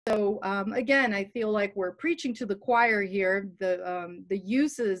So again, I feel like we're preaching to the choir here. The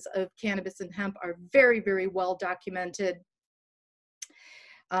uses of cannabis and hemp are very, very well documented.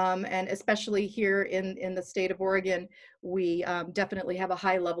 And especially here in the state of Oregon, we definitely have a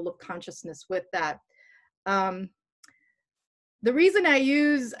high level of consciousness with that. The reason I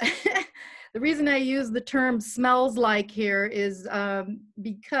use the term "smells like" here is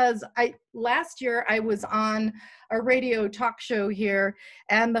because last year I was on a radio talk show here,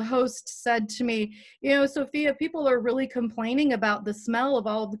 and the host said to me, you know, Sophia, people are really complaining about the smell of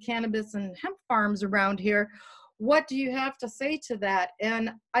all the cannabis and hemp farms around here. What do you have to say to that?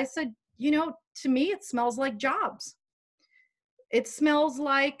 And I said, you know, to me, it smells like jobs. It smells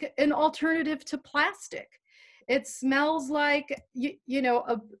like an alternative to plastic. It smells like, you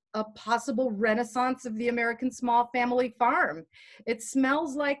know, a possible renaissance of the American small family farm. It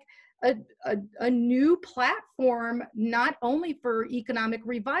smells like a new platform, not only for economic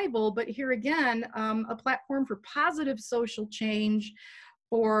revival, but here again, a platform for positive social change,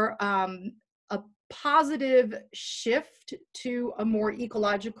 for a positive shift to a more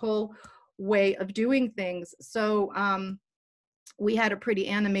ecological way of doing things. So we had a pretty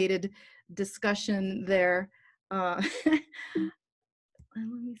animated discussion there. Let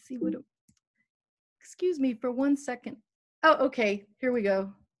me see what, excuse me for one second. Oh, okay, here we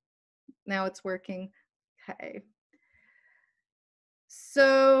go. Now it's working. Okay.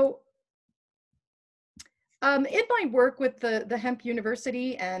 So in my work with the Hemp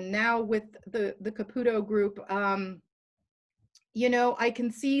University and now with the Caputo group, you know, I can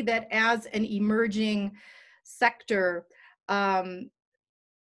see that as an emerging sector, you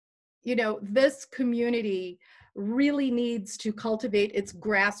know, this community really needs to cultivate its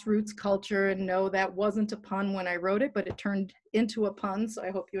grassroots culture. And no, that wasn't a pun when I wrote it, but it turned into a pun, so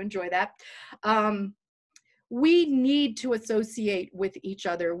I hope you enjoy that. We need to associate with each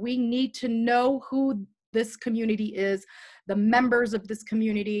other. We need to know who this community is, the members of this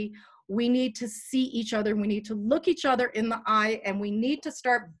community. We need to see each other. We need to look each other in the eye, and we need to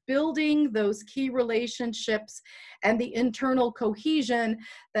start building those key relationships and the internal cohesion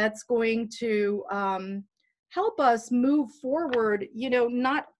that's going to help us move forward, you know,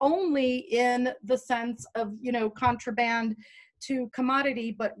 not only in the sense of, you know, contraband to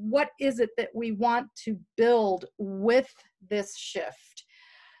commodity, but what is it that we want to build with this shift?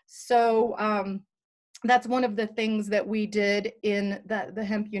 So that's one of the things that we did in the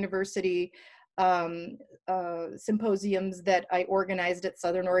Hemp University symposiums that I organized at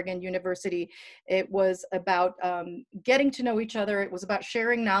Southern Oregon University. It was about getting to know each other. It was about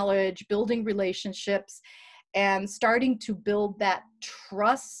sharing knowledge, building relationships, and starting to build that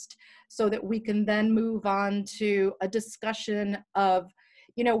trust so that we can then move on to a discussion of,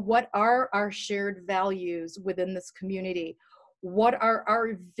 you know, what are our shared values within this community? What are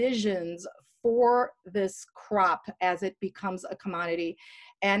our visions for this crop as it becomes a commodity?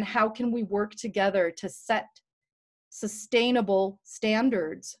 And how can we work together to set sustainable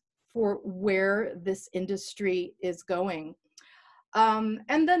standards for where this industry is going? And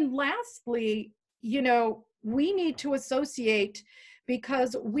then lastly, you know, we need to associate,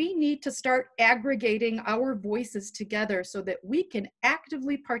 because we need to start aggregating our voices together so that we can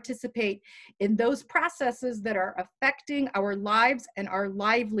actively participate in those processes that are affecting our lives and our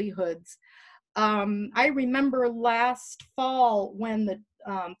livelihoods. I remember last fall when the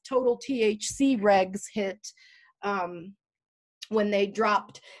total THC regs hit, when they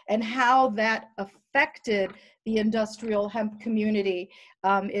dropped, and how that affected the industrial hemp community.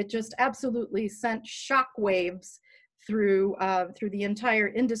 It just absolutely sent shockwaves through the entire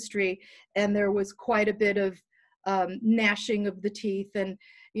industry, and there was quite a bit of gnashing of the teeth. And,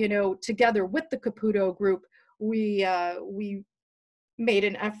 you know, together with the Caputo group, we made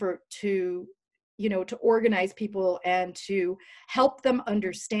an effort to, you know, to organize people and to help them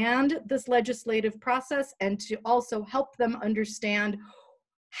understand this legislative process, and to also help them understand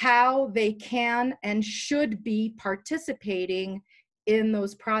how they can and should be participating in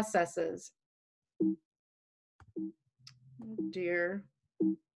those processes. Oh dear,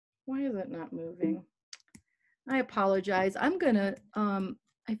 why is it not moving? I apologize. I'm gonna,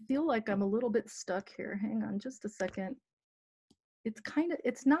 I feel like I'm a little bit stuck here. Hang on just a second.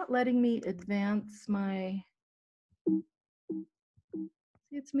 It's not letting me advance my, see,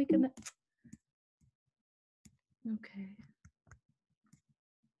 it's making it, okay.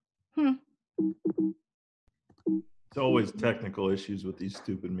 It's always technical issues with these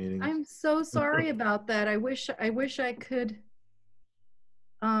stupid meetings. I'm so sorry about that. I wish I could,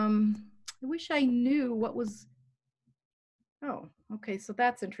 I wish I knew what was, oh, okay, so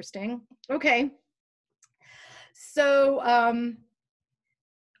that's interesting. Okay. So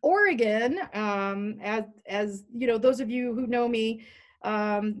Oregon, as you know, those of you who know me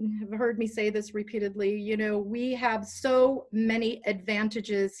have heard me say this repeatedly, you know, we have so many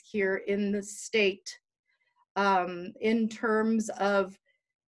advantages here in the state in terms of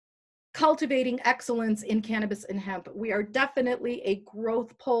cultivating excellence in cannabis and hemp. We are definitely a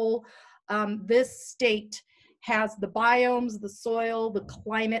growth pole. This state has the biomes, the soil, the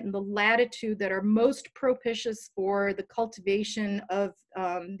climate, and the latitude that are most propitious for the cultivation of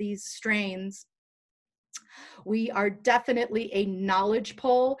these strains. We are definitely a knowledge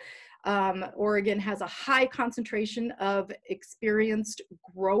pole. Oregon has a high concentration of experienced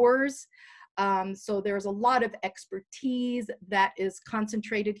growers. So there's a lot of expertise that is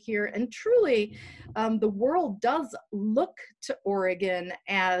concentrated here. And truly, the world does look to Oregon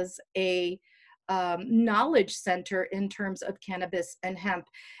as a knowledge center in terms of cannabis and hemp.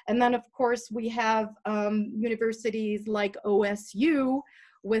 And then, of course, we have universities like OSU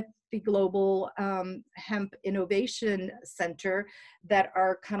with the Global Hemp Innovation Center that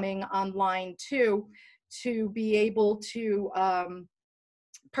are coming online too, to be able to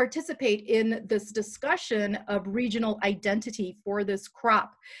participate in this discussion of regional identity for this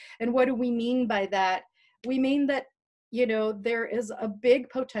crop. And what do we mean by that? We mean that, you know, there is a big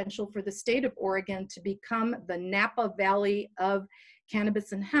potential for the state of Oregon to become the Napa Valley of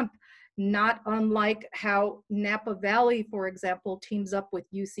cannabis and hemp, not unlike how Napa Valley, for example, teams up with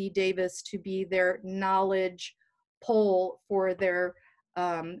UC Davis to be their knowledge pole for their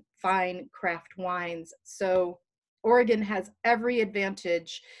fine craft wines. So Oregon has every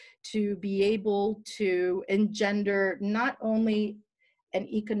advantage to be able to engender not only an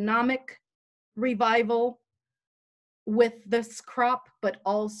economic revival with this crop, but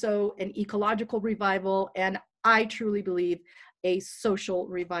also an ecological revival, and I truly believe a social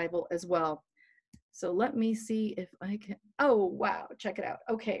revival as well. So let me see if I can, oh, wow, check it out.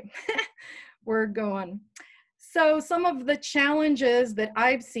 Okay, we're going. So some of the challenges that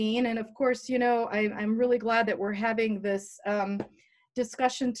I've seen, and of course, you know, I'm really glad that we're having this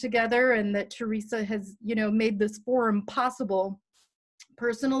discussion together and that Teressa has, you know, made this forum possible.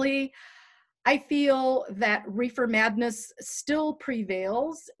 Personally, I feel that reefer madness still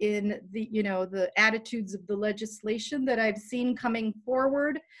prevails in the, you know, the attitudes of the legislation that I've seen coming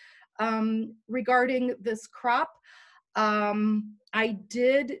forward regarding this crop. I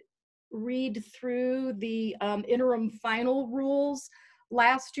did read through the interim final rules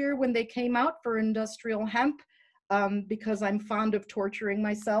last year when they came out for industrial hemp because I'm fond of torturing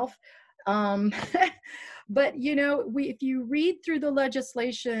myself. But you know, if you read through the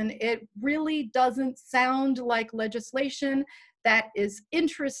legislation, it really doesn't sound like legislation that is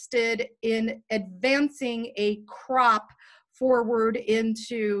interested in advancing a crop forward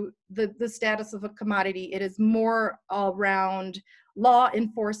into the status of a commodity. It is more around law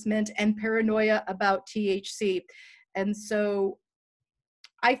enforcement and paranoia about THC. And so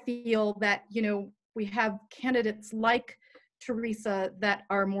I feel that, you know, we have candidates like Teressa that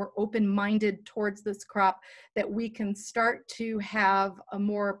are more open-minded towards this crop, that we can start to have a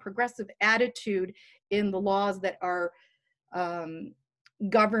more progressive attitude in the laws that are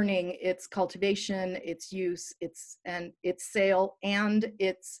governing its cultivation, its use, its sale, and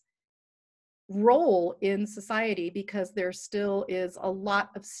its role in society, because there still is a lot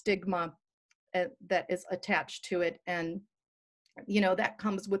of stigma that is attached to it. And, you know, that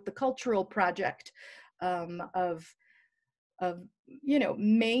comes with the cultural project of, you know,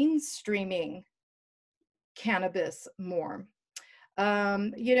 mainstreaming cannabis more.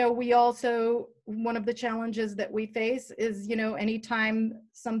 You know, we also, one of the challenges that we face is, you know, anytime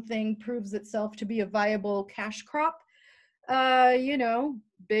something proves itself to be a viable cash crop, you know,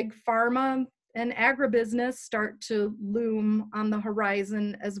 big pharma and agribusiness start to loom on the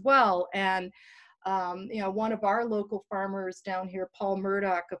horizon as well. And, you know, one of our local farmers down here, Paul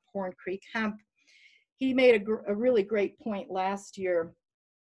Murdoch of Horn Creek Hemp, he made a really great point last year.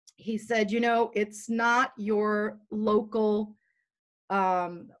 He said, you know, it's not your local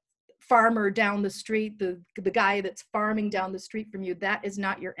farmer down the street, the guy that's farming down the street from you, that is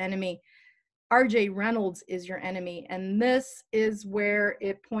not your enemy. RJ Reynolds is your enemy. And this is where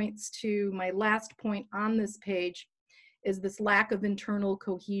it points to my last point on this page, is this lack of internal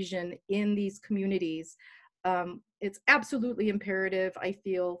cohesion in these communities. It's absolutely imperative, I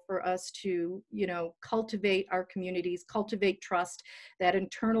feel, for us to, you know, cultivate our communities, cultivate trust, that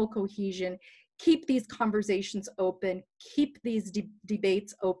internal cohesion, keep these conversations open, keep these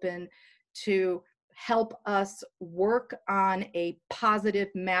debates open to help us work on a positive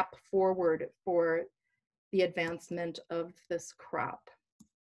map forward for the advancement of this crop.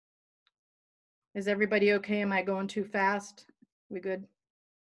 Is everybody okay? Am I going too fast? We good?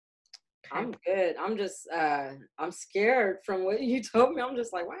 Okay. I'm good. I'm just, I'm scared from what you told me. I'm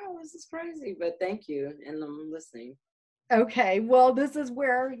just like, wow, this is crazy. But thank you. And I'm listening. Okay. Well, this is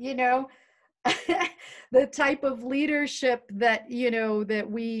where, the type of leadership that, that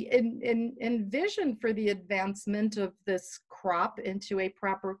we envision for the advancement of this crop into a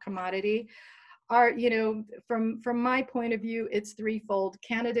proper commodity are, from my point of view, it's threefold.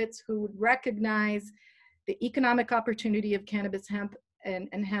 Candidates who would recognize the economic opportunity of cannabis, hemp,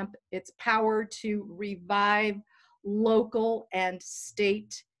 and hemp, its power to revive local and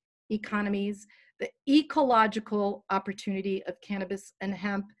state economies, the ecological opportunity of cannabis and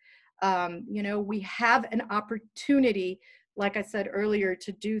hemp. We have an opportunity, like I said earlier,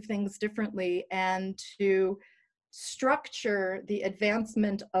 to do things differently and to structure the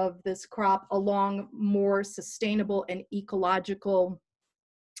advancement of this crop along more sustainable and ecological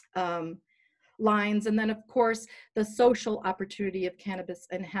lines. And then, of course, the social opportunity of cannabis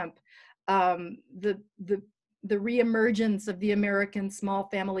and hemp, the reemergence of the American small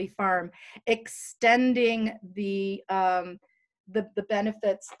family farm, extending the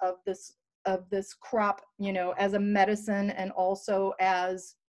benefits of this crop, as a medicine and also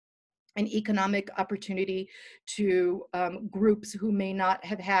as an economic opportunity to groups who may not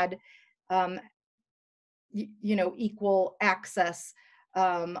have had equal access,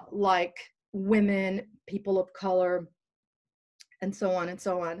 like women, people of color, and so on and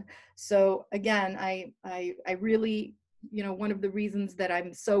so on. So again, I really, one of the reasons that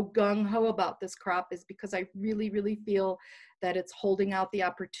I'm so gung-ho about this crop is because I really, really feel that it's holding out the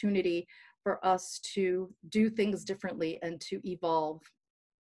opportunity for us to do things differently and to evolve.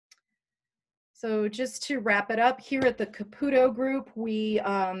 So just to wrap it up, here at the Caputo Group, we,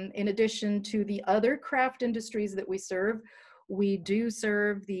 in addition to the other craft industries that we serve, we do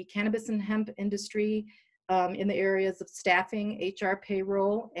serve the cannabis and hemp industry in the areas of staffing, HR,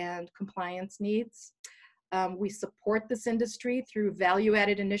 payroll, and compliance needs. We support this industry through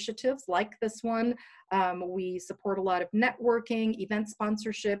value-added initiatives like this one. We support a lot of networking, event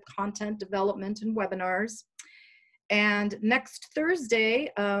sponsorship, content development, and webinars. And next Thursday,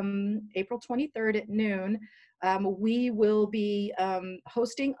 April 23rd at noon, we will be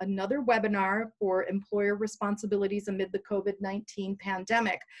hosting another webinar for employer responsibilities amid the COVID-19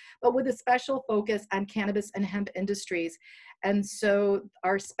 pandemic, but with a special focus on cannabis and hemp industries. And so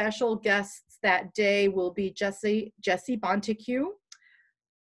our special guests that day will be Jesse Bonteque.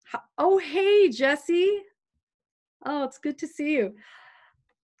 Oh, hey, Jesse. Oh, it's good to see you.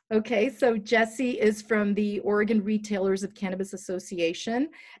 Okay, so Jesse is from the Oregon Retailers of Cannabis Association.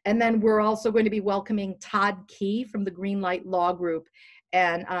 And then we're also going to be welcoming Todd Key from the Greenlight Law Group.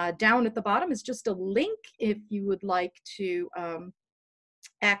 And down at the bottom is just a link if you would like to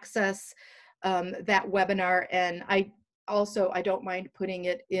access that webinar. And I don't mind putting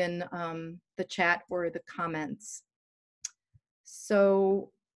it in the chat or the comments.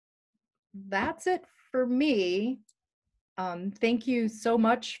 So that's it for me. Thank you so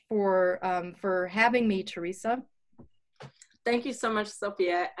much for having me, Teressa. Thank you so much,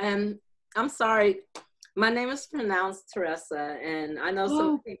 Sophia. And I'm sorry, my name is pronounced Teressa, and I know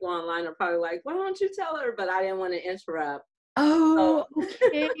some people online are probably like, why don't you tell her? But I didn't want to interrupt. Oh,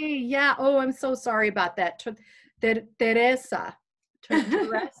 okay. Yeah. Oh, I'm so sorry about that. Teressa.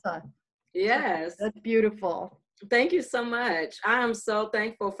 Teressa. Yes. That's beautiful. Thank you so much. I am so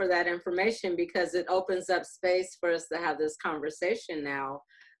thankful for that information because it opens up space for us to have this conversation now.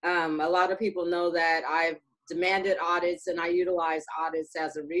 A lot of people know that I've demanded audits and I utilize audits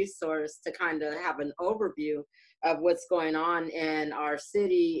as a resource to kind of have an overview of what's going on in our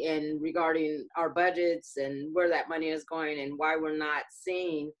city and regarding our budgets and where that money is going and why we're not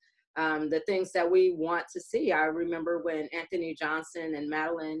seeing the things that we want to see. I remember when Anthony Johnson and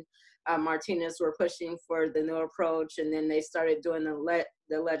Madeline Martinez were pushing for the new approach, and then they started doing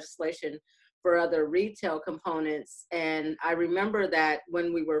the legislation for other retail components. And I remember that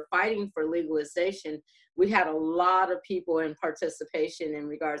when we were fighting for legalization, we had a lot of people in participation in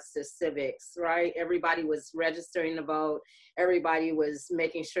regards to civics, right? Everybody was registering to vote. Everybody was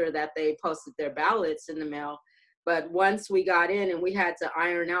making sure that they posted their ballots in the mail. But once we got in and we had to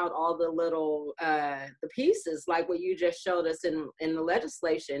iron out all the little the pieces, like what you just showed us in the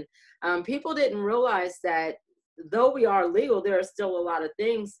legislation, people didn't realize that though we are legal, there are still a lot of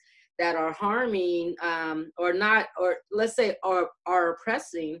things that are harming or not, or let's say are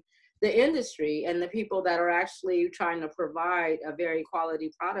oppressing the industry and the people that are actually trying to provide a very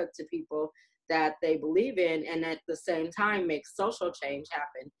quality product to people that they believe in, and at the same time make social change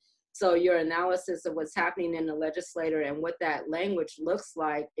happen. So your analysis of what's happening in the legislature and what that language looks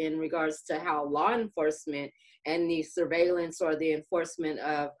like in regards to how law enforcement and the surveillance or the enforcement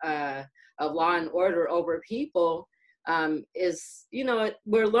of law and order over people is, you know,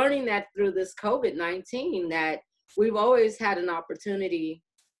 we're learning that through this COVID-19, that we've always had an opportunity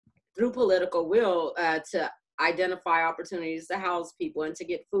through political will to identify opportunities to house people and to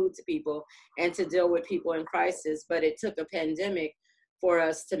get food to people and to deal with people in crisis. But it took a pandemic for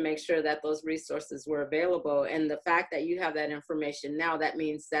us to make sure that those resources were available. And the fact that you have that information now, that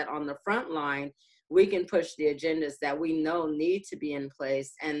means that on the front line, we can push the agendas that we know need to be in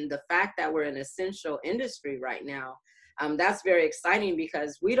place. And the fact that we're an essential industry right now, that's very exciting,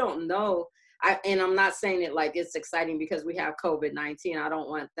 because we don't know. And I'm not saying it like it's exciting because we have COVID-19. I don't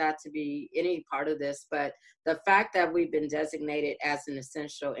want that to be any part of this. But the fact that we've been designated as an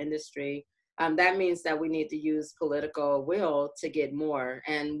essential industry, that means that we need to use political will to get more.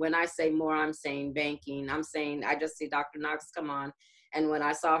 And when I say more, I'm saying banking. I'm saying, I just see Dr. Knox come on. And when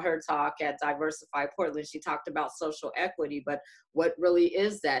I saw her talk at Diversify Portland, she talked about social equity. But what really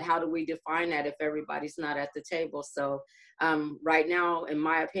is that? How do we define that if everybody's not at the table? So right now, in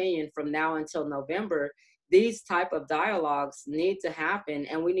my opinion, from now until November, these type of dialogues need to happen,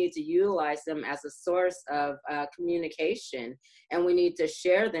 and we need to utilize them as a source of communication, and we need to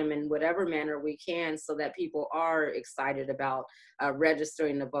share them in whatever manner we can so that people are excited about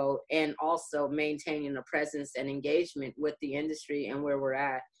registering to vote, and also maintaining a presence and engagement with the industry and where we're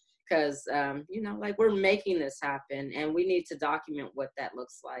at. Because, you know, like, we're making this happen, and we need to document what that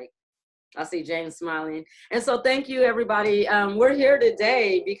looks like. I see James smiling. And so thank you, everybody. We're here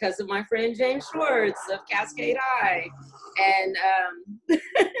today because of my friend James Schwartz of Cascade High. And,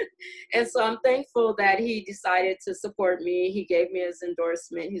 and so I'm thankful that he decided to support me. He gave me his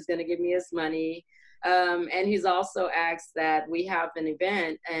endorsement. He's going to give me his money. And he's also asked that we have an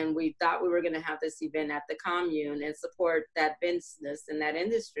event, and we thought we were going to have this event at the commune and support that business and that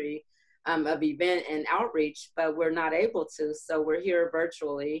industry of event and outreach, but we're not able to. So we're here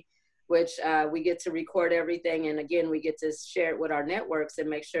virtually, which we get to record everything. And again, we get to share it with our networks and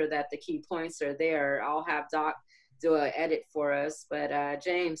make sure that the key points are there. I'll have Doc do an edit for us. But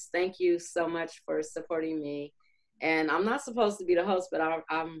James, thank you so much for supporting me. And I'm not supposed to be the host, but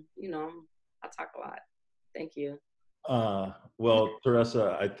I'm, you know, I talk a lot. Thank you. Well,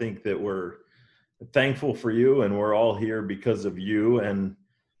 Teressa, I think that we're thankful for you, and we're all here because of you. And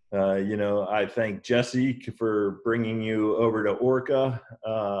you know, I thank Jesse for bringing you over to Orca,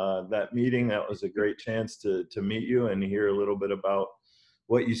 that meeting. That was a great chance to meet you and hear a little bit about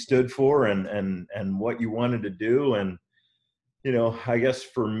what you stood for and what you wanted to do. And, you know, I guess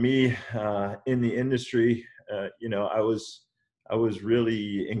for me, in the industry, you know, I was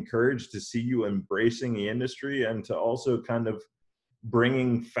really encouraged to see you embracing the industry and to also kind of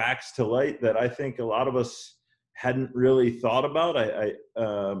bringing facts to light that I think a lot of us hadn't really thought about.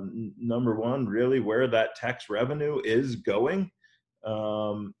 Number one, really where that tax revenue is going.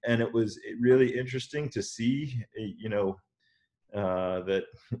 And it was really interesting to see, you know, that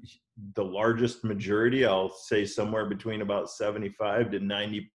the largest majority, I'll say somewhere between about 75 to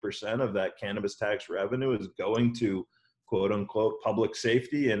 90% of that cannabis tax revenue is going to quote unquote public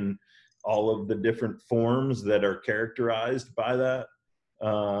safety and all of the different forms that are characterized by that.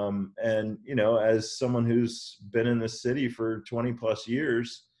 And, you know, as someone who's been in this city for 20 plus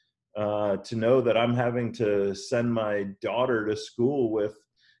years, to know that I'm having to send my daughter to school with,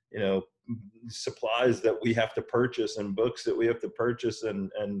 you know, supplies that we have to purchase and books that we have to purchase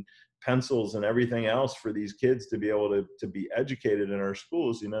and pencils and everything else for these kids to be able to be educated in our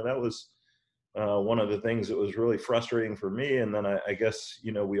schools, you know, that was one of the things that was really frustrating for me. And then I guess,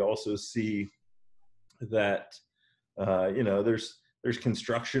 you know, we also see that, you know, there's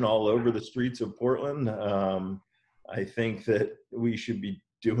construction all over the streets of Portland. I think that we should be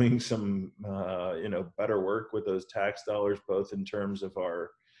doing some, you know, better work with those tax dollars, both in terms of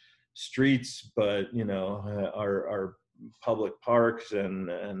our streets, but, you know, our public parks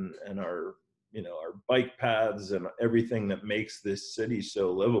and our, you know, our bike paths and everything that makes this city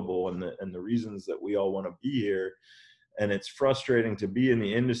so livable, and the reasons that we all want to be here. And it's frustrating to be in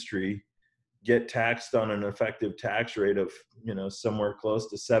the industry, get taxed on an effective tax rate of, you know, somewhere close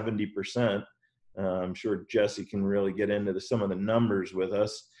to 70%. I'm sure Jesse can really get into some of the numbers with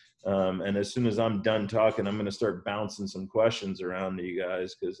us. And as soon as I'm done talking, I'm going to start bouncing some questions around to you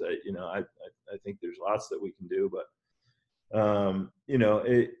guys, because you know, I think there's lots that we can do. But you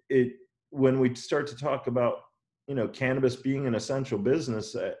know, when we start to talk about, you know, cannabis being an essential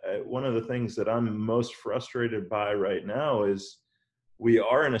business, one of the things that I'm most frustrated by right now is we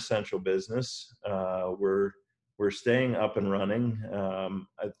are an essential business. We're we're staying up and running.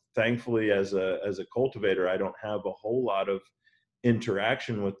 Thankfully, as a cultivator, I don't have a whole lot of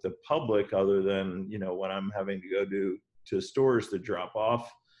interaction with the public other than, you know, when I'm having to go to stores to drop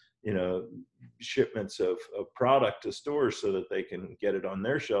off, you know, shipments of product to stores so that they can get it on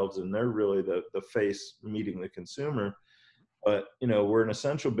their shelves, and they're really the face meeting the consumer. But, you know, we're an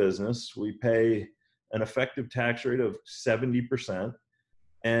essential business. We pay an effective tax rate of 70%.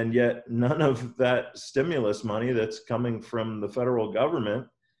 And yet none of that stimulus money that's coming from the federal government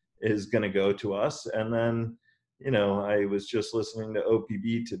is going to go to us. And then, you know, I was just listening to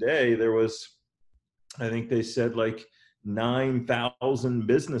OPB today. There was, I think they said like 9,000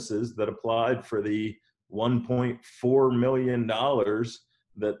 businesses that applied for the $1.4 million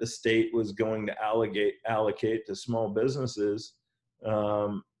that the state was going to allocate to small businesses.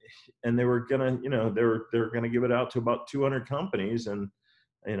 And they were gonna, you know, they were gonna give it out to about 200 companies. And,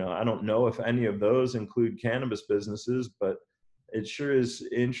 you know, I don't know if any of those include cannabis businesses, but it sure is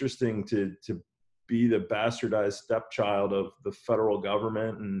interesting to be the bastardized stepchild of the federal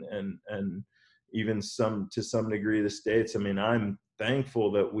government and even to some degree the states. I mean, I'm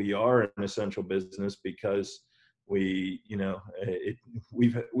thankful that we are an essential business because we, you know,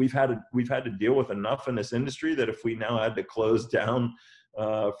 we've had to deal with enough in this industry that if we now had to close down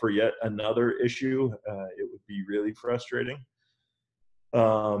for yet another issue, it would be really frustrating.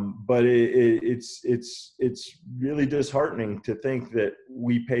 But it's really disheartening to think that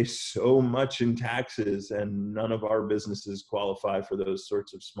we pay so much in taxes and none of our businesses qualify for those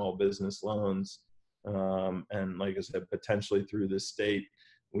sorts of small business loans. And like I said, potentially through the state,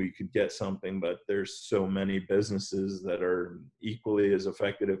 we could get something, but there's so many businesses that are equally as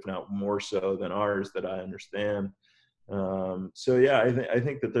affected, if not more so than ours, that I understand. So yeah, I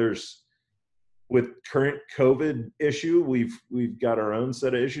think that there's, with current COVID issue, we've got our own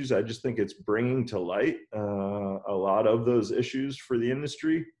set of issues. I just think it's bringing to light a lot of those issues for the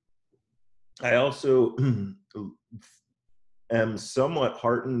industry. I also am somewhat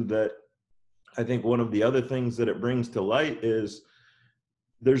heartened that I think one of the other things that it brings to light is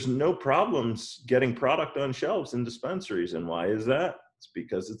there's no problems getting product on shelves in dispensaries. And why is that? It's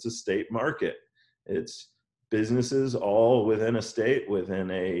because it's a state market. It's businesses all within a state,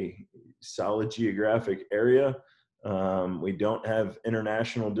 within a solid geographic area. We don't have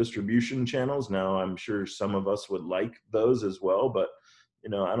international distribution channels. Now, I'm sure some of us would like those as well, but,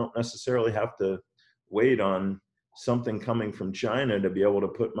 you know, I don't necessarily have to wait on something coming from China to be able to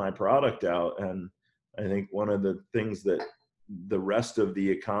put my product out. And I think one of the things that the rest of the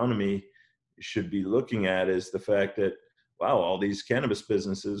economy should be looking at is the fact that, wow, all these cannabis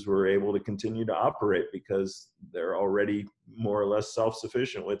businesses were able to continue to operate because they're already more or less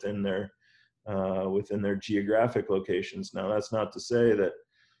self-sufficient within their geographic locations. Now, that's not to say that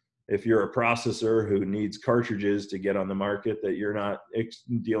if you're a processor who needs cartridges to get on the market, that you're not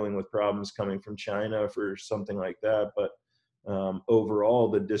dealing with problems coming from China for something like that. But overall,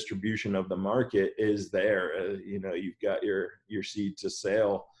 the distribution of the market is there. You know, you've got your seed to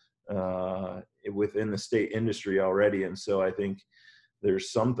sale within the state industry already. And so I think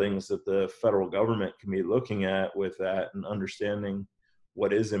there's some things that the federal government can be looking at with that and understanding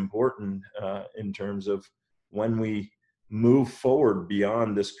what is important in terms of when we move forward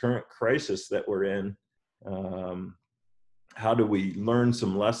beyond this current crisis that we're in. How do we learn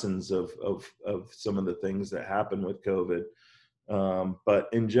some lessons of some of the things that happen with COVID? But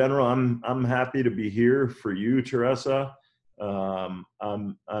in general, I'm happy to be here for you, Teressa. I'm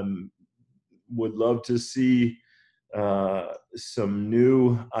would love to see some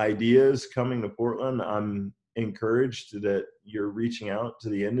new ideas coming to Portland. I'm encouraged that you're reaching out to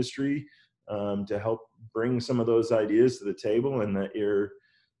the industry to help bring some of those ideas to the table, and that you're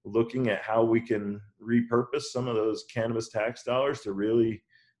looking at how we can repurpose some of those cannabis tax dollars to really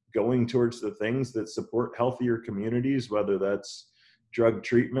going towards the things that support healthier communities, whether that's drug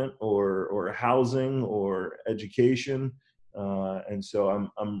treatment or housing or education. And so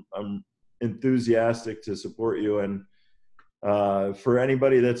I'm enthusiastic to support you. And for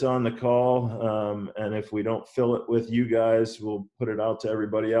anybody that's on the call, and if we don't fill it with you guys, we'll put it out to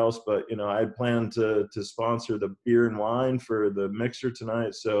everybody else. But, you know, I plan to sponsor the beer and wine for the mixer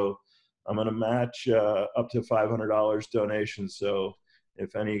tonight. So I'm going to match up to $500 donation. So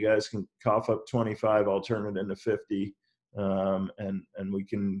if any of you guys can cough up 25, I'll turn it into 50. And we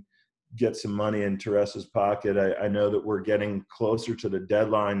can get some money in Teressa's pocket. I know that we're getting closer to the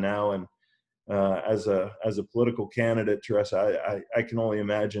deadline now. And as a political candidate, Teressa, I can only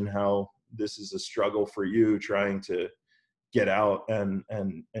imagine how this is a struggle for you, trying to get out and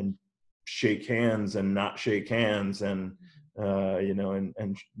shake hands and not shake hands. And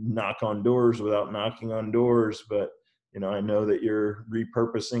and knock on doors without knocking on doors. But, I know that you're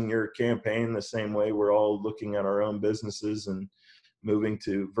repurposing your campaign the same way we're all looking at our own businesses and moving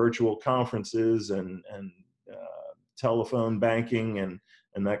to virtual conferences and telephone banking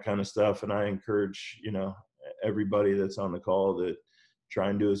and that kind of stuff. And I encourage, everybody that's on the call to try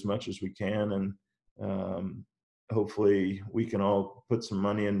and do as much as we can. And hopefully we can all put some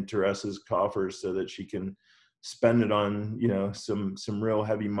money in Teressa's coffers so that she can spend it on, some real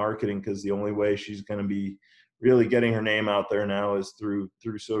heavy marketing, because the only way she's going to be really getting her name out there now is through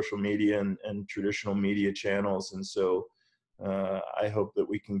social media and traditional media channels. And so I hope that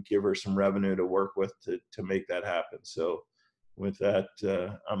we can give her some revenue to work with to make that happen. So with that,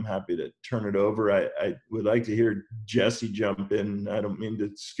 I'm happy to turn it over. I would like to hear Jesse jump in. I don't mean to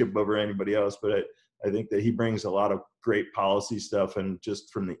skip over anybody else, but I think that he brings a lot of great policy stuff. And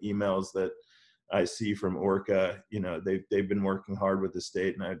just from the emails that I see from Orca, they've been working hard with the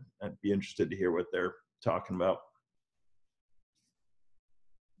state, and I'd be interested to hear what they're talking about.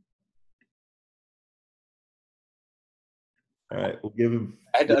 All right, we'll give him.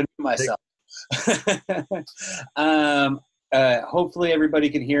 I had to unmute myself. Hopefully everybody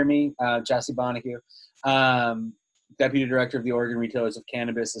can hear me. Jesse Bonahue, Deputy Director of the Oregon Retailers of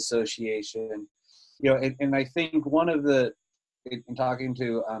Cannabis Association. And I think one of the, in talking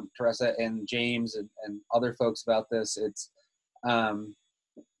to Teressa and James and other folks about this, it's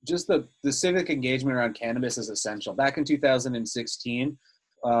just the civic engagement around cannabis is essential. Back in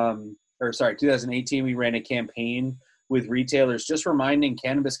 2018, we ran a campaign with retailers just reminding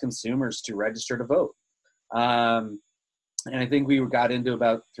cannabis consumers to register to vote. And I think we got into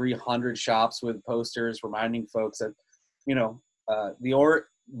about 300 shops with posters reminding folks that, the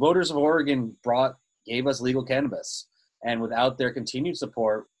voters of Oregon gave us legal cannabis. And without their continued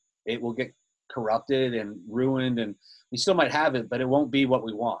support, it will get corrupted and ruined, and we still might have it, but it won't be what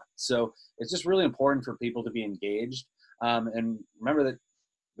we want. So it's just really important for people to be engaged. And remember that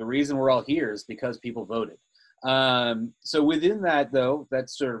the reason we're all here is because people voted. So within that, though,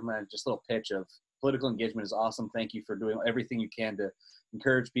 that's sort of my just little pitch of political engagement is awesome. Thank you for doing everything you can to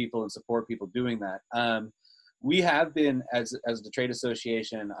encourage people and support people doing that. We have been, as the trade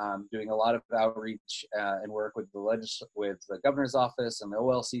association, doing a lot of outreach and work with the governor's office and the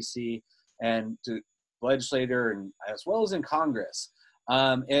OLCC and to legislator, and as well as in Congress.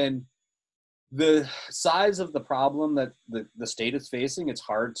 And the size of the problem that the state is facing, it's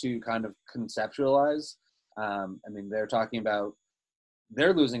hard to kind of conceptualize. They're talking about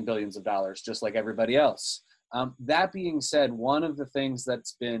they're losing billions of dollars just like everybody else. That being said, one of the things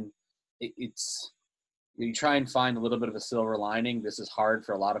that's been, you try and find a little bit of a silver lining. This is hard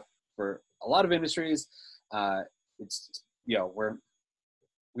for a lot of industries.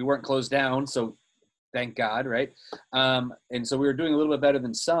 We weren't closed down, so thank God, right? And so we were doing a little bit better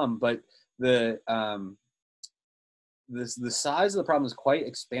than some, but the size of the problem is quite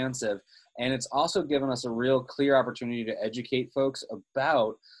expansive, and it's also given us a real clear opportunity to educate folks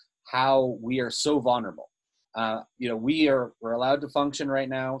about how we are so vulnerable. We're allowed to function right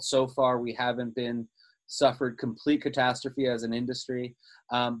now. So far, we haven't suffered complete catastrophe as an industry,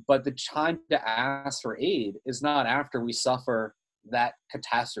 but the time to ask for aid is not after we suffer that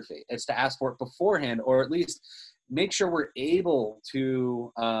catastrophe. It's to ask for it beforehand, or at least make sure we're able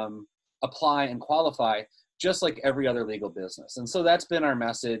to apply and qualify just like every other legal business. And so that's been our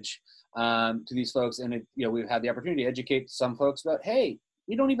message to these folks. And we've had the opportunity to educate some folks about, hey,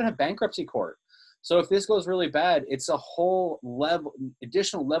 we don't even have bankruptcy court. So if this goes really bad, it's a whole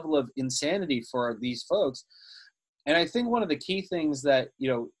additional level of insanity for these folks. And I think one of the key things that,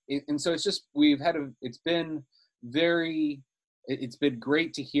 and so it's just, it's been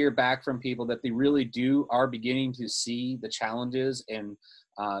great to hear back from people that they really are beginning to see the challenges and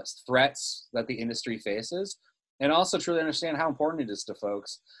threats that the industry faces, and also truly understand how important it is to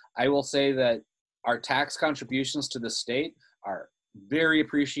folks. I will say that our tax contributions to the state are very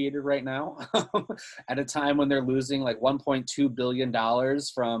appreciated right now at a time when they're losing like $1.2 billion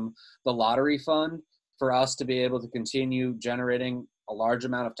from the lottery fund. For us to be able to continue generating a large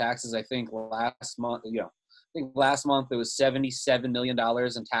amount of taxes, I think last month it was $77 million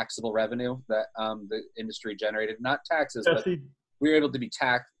in taxable revenue that the industry generated. Not taxes, Jesse, but we were able to be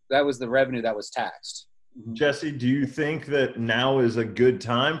taxed. That was the revenue that was taxed. Jesse, do you think that now is a good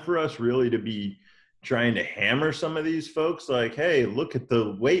time for us really to be trying to hammer some of these folks? Like, hey, look at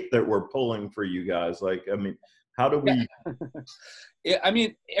the weight that we're pulling for you guys. Like, how do we? Yeah,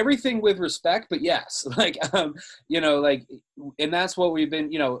 everything with respect, but yes, and that's what we've been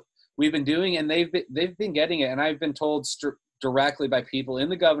doing, and they've been getting it. And I've been told directly by people in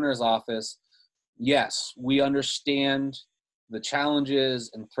the governor's office, yes, we understand the challenges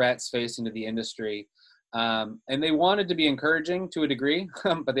and threats facing to the industry. And they wanted to be encouraging to a degree,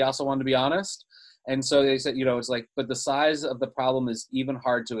 but they also wanted to be honest. And so they said, it's like, but the size of the problem is even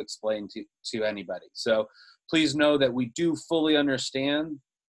hard to explain to anybody. So please know that we do fully understand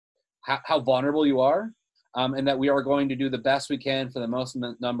how vulnerable you are, and that we are going to do the best we can for the most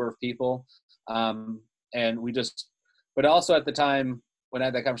number of people. But also at the time when I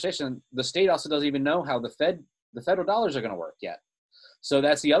had that conversation, the state also doesn't even know how the federal dollars are going to work yet. So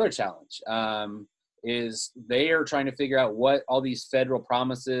that's the other challenge, is they are trying to figure out what all these federal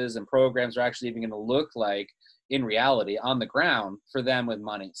promises and programs are actually even going to look like in reality on the ground for them with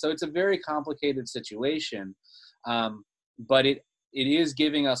money. So it's a very complicated situation, but it is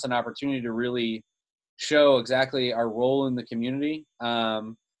giving us an opportunity to really show exactly our role in the community,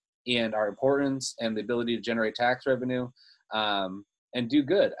 and our importance and the ability to generate tax revenue, and do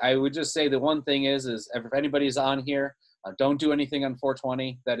good. I would just say the one thing is if anybody's on here, don't do anything on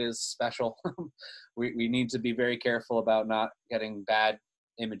 420 that is special. We need to be very careful about not getting bad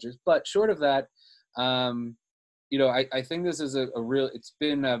images. But short of that, I think this is it's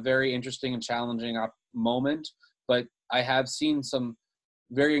been a very interesting and challenging moment, but I have seen some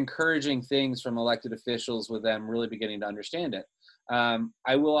very encouraging things from elected officials with them really beginning to understand it.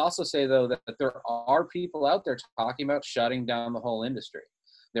 I will also say, though, that there are people out there talking about shutting down the whole industry.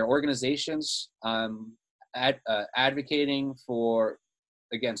 There are organizations advocating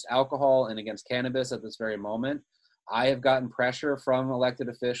against alcohol and against cannabis at this very moment. I have gotten pressure from elected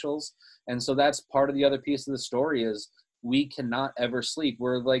officials. And so that's part of the other piece of the story is we cannot ever sleep.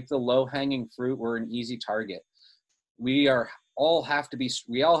 We're like the low-hanging fruit. We're an easy target. We all have to be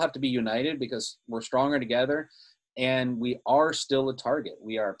united because we're stronger together. And we are still a target.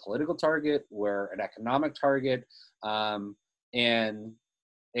 We are a political target. We're an economic target. And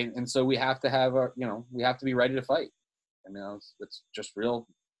so we have to we have to be ready to fight. It's just real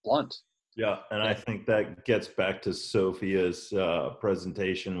blunt. Yeah. And I think that gets back to Sophia's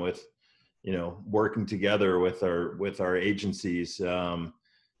presentation with, working together with our agencies.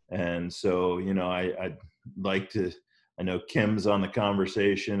 And so, I'd like to, I know Kim's on the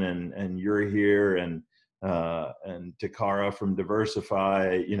conversation and you're here and Takara from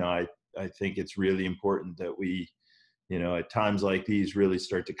Diversify. I think it's really important that we, at times like these really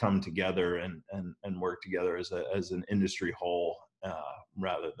start to come together and work together as an industry whole,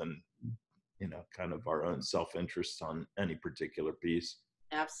 rather than, kind of our own self-interest on any particular piece.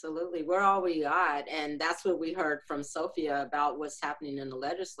 Absolutely. We're all we got. And that's what we heard from Sophia about what's happening in the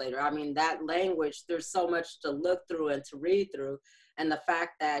legislature. I mean, that language, there's so much to look through and to read through. And the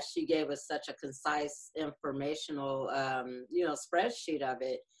fact that she gave us such a concise informational, spreadsheet of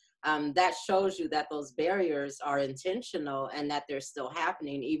it, that shows you that those barriers are intentional and that they're still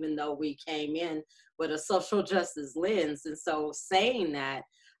happening, even though we came in with a social justice lens. And so saying that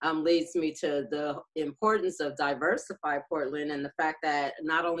leads me to the importance of Diversify Portland and the fact that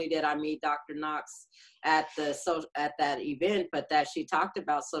not only did I meet Dr. Knox at that event, but that she talked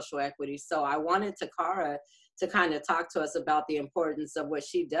about social equity. So I wanted Takara to kind of talk to us about the importance of what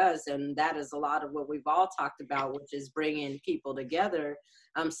she does. And that is a lot of what we've all talked about, which is bringing people together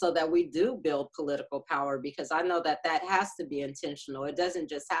so that we do build political power, because I know that has to be intentional. It doesn't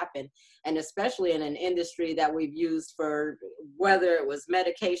just happen. And especially in an industry that we've used for, whether it was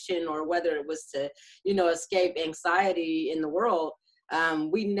medication or whether it was to, escape anxiety in the world,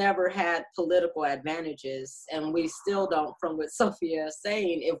 we never had political advantages, and we still don't, from what Sophia is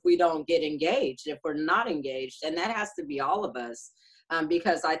saying, if we don't get engaged, if we're not engaged. And that has to be all of us,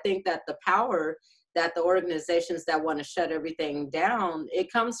 because I think that the power that the organizations that want to shut everything down,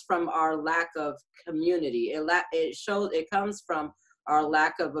 it comes from our lack of community. It comes from our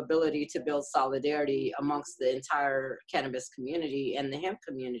lack of ability to build solidarity amongst the entire cannabis community and the hemp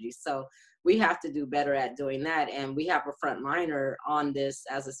community. So we have to do better at doing that. And we have a frontliner on this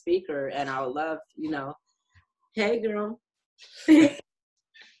as a speaker. And I would love, hey girl. Takara.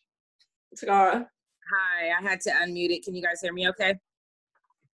 Hi, I had to unmute it. Can you guys hear me okay?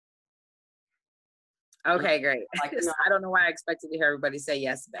 Okay, great. I don't know why I expected to hear everybody say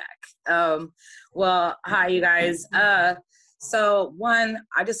yes back. Well, hi, you guys. So one,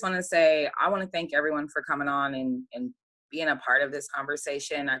 I just want to say, I want to thank everyone for coming on and being a part of this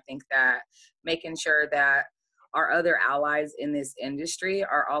conversation. I think that making sure that our other allies in this industry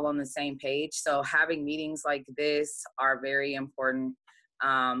are all on the same page. So having meetings like this are very important.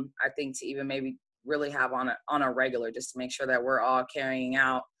 I think to even maybe really have on a regular, just to make sure that we're all carrying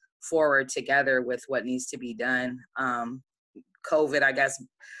out forward together with what needs to be done. COVID, I guess,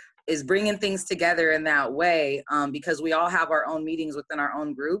 is bringing things together in that way, because we all have our own meetings within our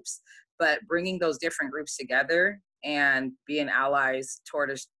own groups, but bringing those different groups together and being allies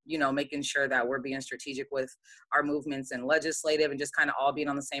toward us, you know, making sure that we're being strategic with our movements and legislative, and just kind of all being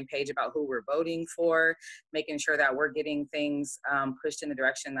on the same page about who we're voting for, making sure that we're getting things pushed in the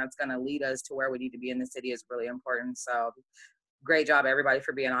direction that's going to lead us to where we need to be in the city is really important. So great job, everybody,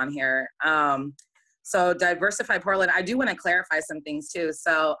 for being on here. So Diversify Portland, I do want to clarify some things too.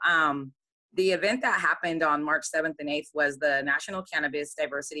 So the event that happened on March 7th and 8th was the National Cannabis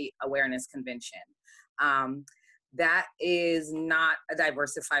Diversity Awareness Convention. That is not a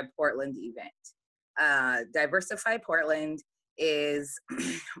Diversify Portland event. Diversify Portland is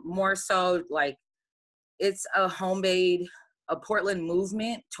more so like it's a homemade, a Portland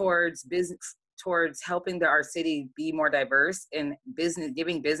movement towards business, towards helping our city be more diverse, and business,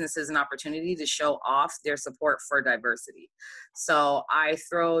 giving businesses an opportunity to show off their support for diversity. So I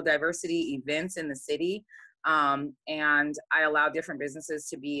throw diversity events in the city, and I allow different businesses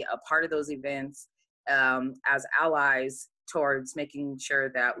to be a part of those events as allies towards making sure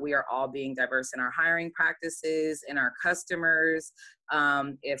that we are all being diverse in our hiring practices, in our customers.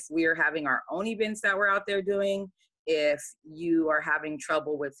 If we're having our own events that we're out there doing, if you are having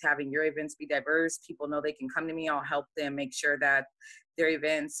trouble with having your events be diverse, people know they can come to me. I'll help them make sure that their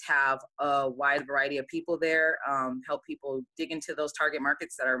events have a wide variety of people there, help people dig into those target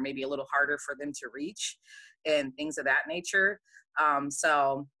markets that are maybe a little harder for them to reach and things of that nature.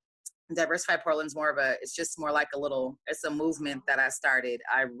 So Diversify Portland's more of a, it's just more like a little, it's a movement that I started.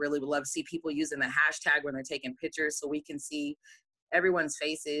 I really would love to see people using the hashtag when they're taking pictures so we can see everyone's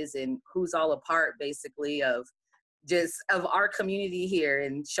faces and who's all a part basically of just of our community here,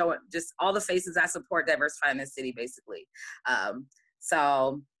 and showing just all the faces that support Diversify in this city basically.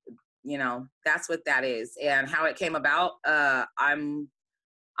 So, you know, that's what that is. And how it came about, I'm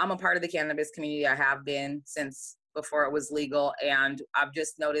a part of the cannabis community. I have been since before it was legal, and I've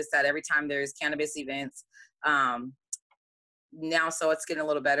just noticed that every time there's cannabis events, now, so it's getting a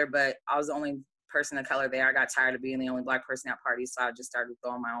little better, but I was the only person of color there. I got tired of being the only Black person at parties, so I just started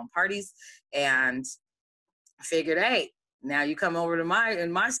throwing my own parties, and figured, hey, now you come over to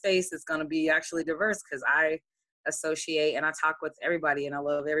my space, it's going to be actually diverse, because I associate and I talk with everybody and I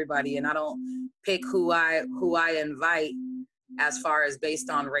love everybody, and I don't pick who I invite as far as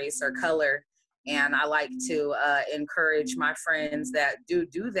based on race or color. And I like to encourage my friends that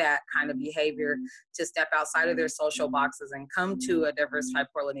do that kind of behavior to step outside of their social boxes and come to a Diversify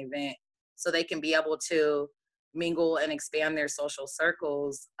Portland event so they can be able to mingle and expand their social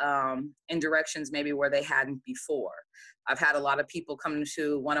circles in directions maybe where they hadn't before. I've had a lot of people come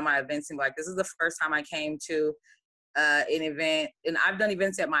to one of my events and be like, this is the first time I came to an event, and I've done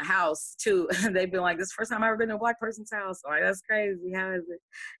events at my house too. They've been like, this is the first time I've ever been to a Black person's house. I'm like, that's crazy. How is it?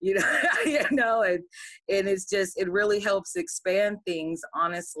 You know, you know, and it's just, it really helps expand things,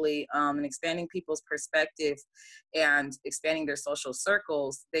 honestly, and expanding people's perspective and expanding their social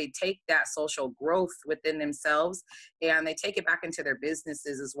circles. They take that social growth within themselves and they take it back into their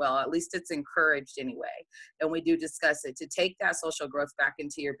businesses as well. At least it's encouraged anyway. And we do discuss it to take that social growth back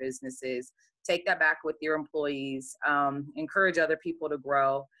into your businesses. Take that back with your employees, encourage other people to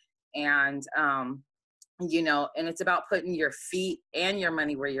grow. And, you know, and it's about putting your feet and your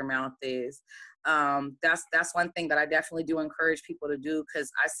money where your mouth is. That's one thing that I definitely do encourage people to do, because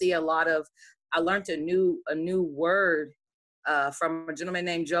I see a lot of, I learned a new word from a gentleman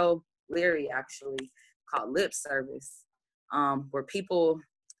named Joe Leary, actually, called lip service, where people,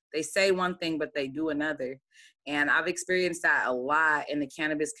 they say one thing, but they do another. And I've experienced that a lot in the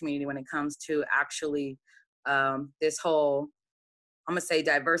cannabis community when it comes to actually this whole, I'm gonna say,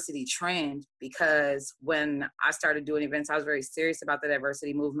 diversity trend, because when I started doing events, I was very serious about the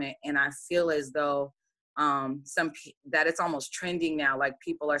diversity movement. And I feel as though that it's almost trending now, like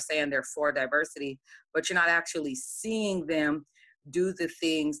people are saying they're for diversity, but you're not actually seeing them do the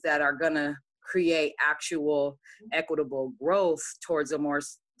things that are gonna create actual equitable growth towards a more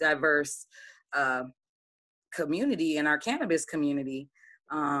diverse community in our cannabis community.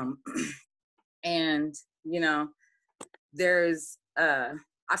 And, you know, there's,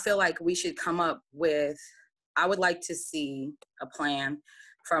 I feel like we should come up with, I would like to see a plan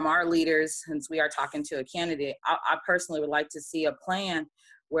from our leaders, since we are talking to a candidate. I personally would like to see a plan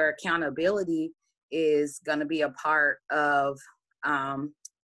where accountability is going to be a part of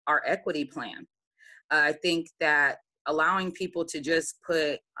our equity plan. I think that allowing people to just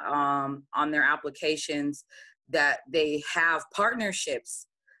put on their applications that they have partnerships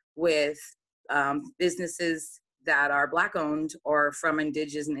with businesses that are Black owned or from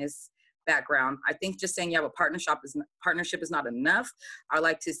indigenous background. I think just saying you have a partnership is not enough. I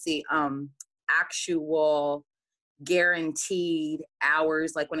like to see actual guaranteed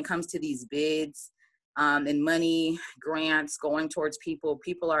hours, like when it comes to these bids, and money, grants going towards people.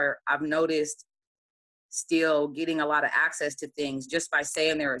 People are, I've noticed, still getting a lot of access to things just by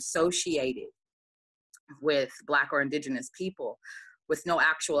saying they're associated with Black or Indigenous people with no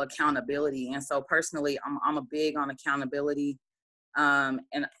actual accountability. And so personally, I'm a big on accountability. And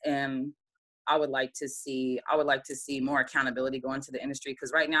I would like to see more accountability go into the industry,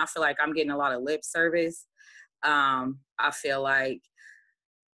 because right now I feel like I'm getting a lot of lip service. I feel like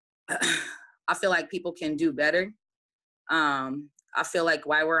people can do better. I feel like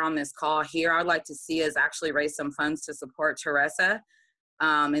while we're on this call here, I'd like to see us actually raise some funds to support Teressa.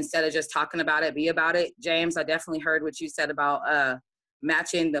 Instead of just talking about it, be about it. James, I definitely heard what you said about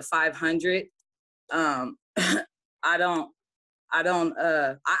matching the 500. I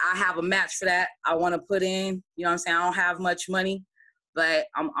have a match for that. I want to put in, you know what I'm saying? I don't have much money, but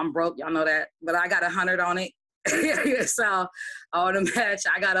I'm broke. Y'all know that, but I got 100 on it. So on the match,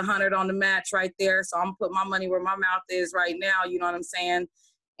 I got 100 on the match right there. So I'm gonna put my money where my mouth is right now. You know what I'm saying?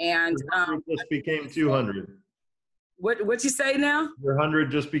 And just became 200. What you say now? Your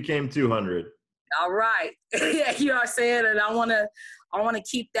 100 just became 200. All right. Yeah, you know what I'm saying? And I wanna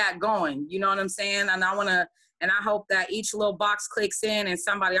keep that going. You know what I'm saying? And I hope that each little box clicks in and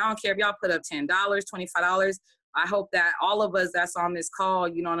somebody, I don't care if y'all put up $10, $25. I hope that all of us that's on this call,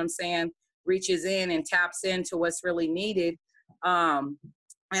 you know what I'm saying, reaches in and taps into what's really needed. And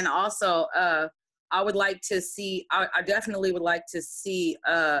also, I would like to see, I definitely would like to see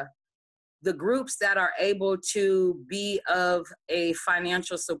the groups that are able to be of a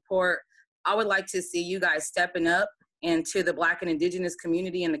financial support. I would like to see you guys stepping up into the Black and Indigenous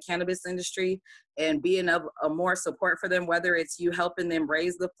community in the cannabis industry and being of a more support for them, whether it's you helping them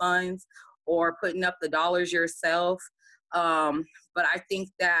raise the funds or putting up the dollars yourself. But I think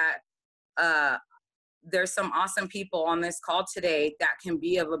that there's some awesome people on this call today that can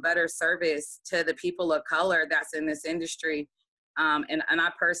be of a better service to the people of color that's in this industry. And I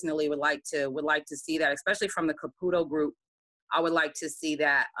personally would like to see that, especially from the Caputo group. I would like to see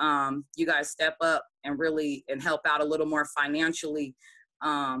that you guys step up and really help out a little more financially.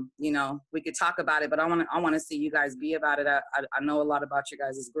 You know, we could talk about it, but I want to see you guys be about it. I know a lot about your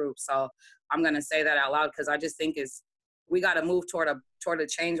guys' group, so I'm gonna say that out loud because I just think we got to move toward a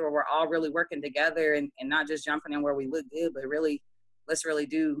change where we're all really working together and not just jumping in where we look good, but really let's really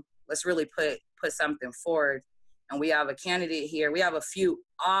put something forward. And we have a candidate here. We have a few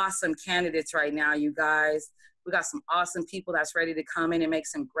awesome candidates right now, you guys. We got some awesome people that's ready to come in and make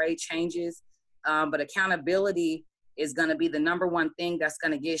some great changes. But accountability is going to be the number one thing that's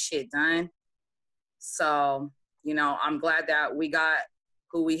going to get shit done. So, you know, I'm glad that we got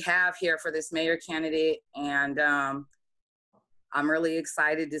who we have here for this mayor candidate. And I'm really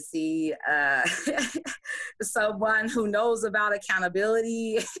excited to see someone who knows about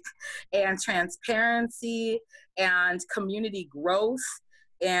accountability and transparency and community growth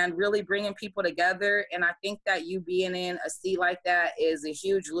and really bringing people together. And I think that you being in a seat like that is a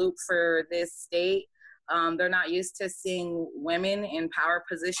huge loop for this state. They're not used to seeing women in power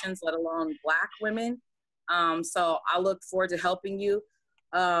positions, let alone Black women. So I look forward to helping you.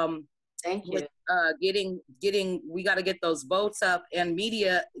 Thank you. With, we got to get those votes up and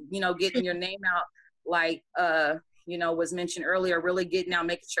media, you know, getting your name out, like, you know, was mentioned earlier, really getting out,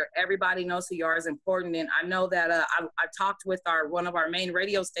 making sure everybody knows who you are is important. And I know that I talked with one of our main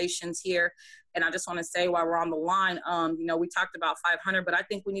radio stations here, and I just want to say while we're on the line, you know, we talked about 500, but I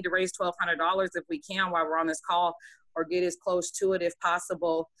think we need to raise $1,200 if we can while we're on this call, or get as close to it if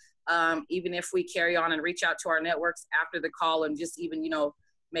possible. Even if we carry on and reach out to our networks after the call and just even, you know,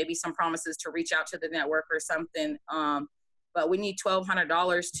 maybe some promises to reach out to the network or something. But we need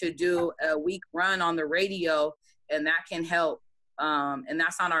 $1,200 to do a week run on the radio, and that can help. And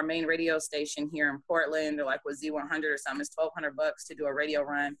that's on our main radio station here in Portland, or like with Z100 or something. It's $1,200 to do a radio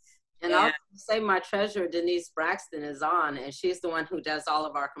run. And I'll say my treasurer, Denise Braxton, is on, and she's the one who does all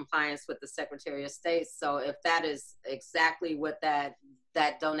of our compliance with the Secretary of State. So if that is exactly what that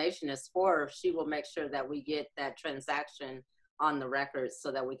donation is for, she will make sure that we get that transaction on the record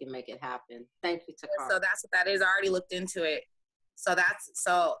so that we can make it happen. Thank you, Takara. So that's what that is. I already looked into it. So that's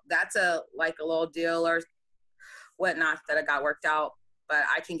a little deal or whatnot that I got worked out, but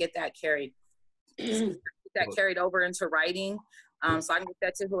I can get that carried over into writing. So I can get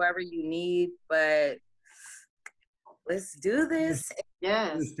that to whoever you need, but let's do this.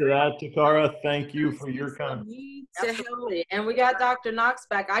 Yes. To that, Takara, thank you for your comment. Absolutely. And we got Dr. Knox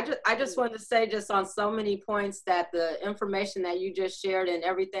back. I just wanted to say just on so many points that the information that you just shared and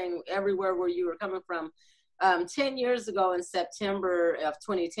everything, everywhere where you were coming from, 10 years ago in September of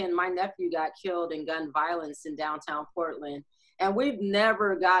 2010, my nephew got killed in gun violence in downtown Portland. And we've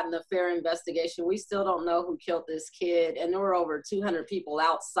never gotten a fair investigation. We still don't know who killed this kid. And there were over 200 people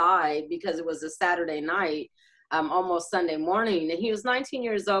outside because it was a Saturday night, almost Sunday morning. And he was 19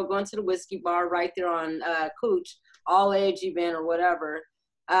 years old, going to the whiskey bar right there on Cooch, all age event or whatever.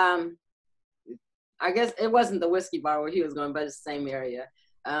 I guess it wasn't the whiskey bar where he was going, but it's the same area.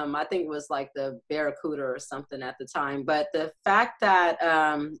 I think it was like the Barracuda or something at the time. But the fact that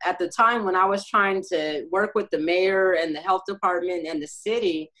at the time when I was trying to work with the mayor and the health department and the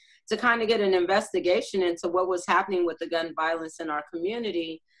city to kind of get an investigation into what was happening with the gun violence in our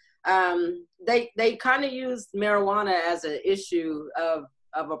community, they kind of used marijuana as an issue of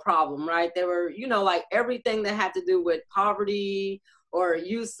a problem, right? They were, you know, like everything that had to do with poverty or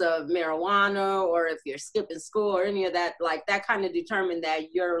use of marijuana, or if you're skipping school or any of that, like that kind of determined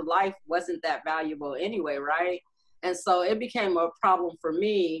that your life wasn't that valuable anyway, right? And so it became a problem for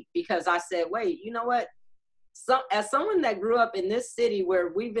me because I said, wait, you know what? As someone that grew up in this city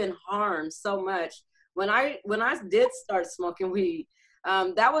where we've been harmed so much, when I did start smoking weed,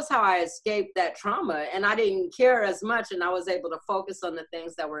 that was how I escaped that trauma. And I didn't care as much, and I was able to focus on the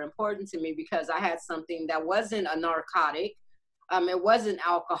things that were important to me because I had something that wasn't a narcotic. It wasn't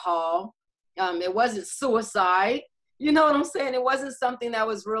alcohol. It wasn't suicide. You know what I'm saying? It wasn't something that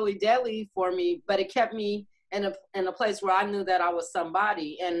was really deadly for me, but it kept me in a place where I knew that I was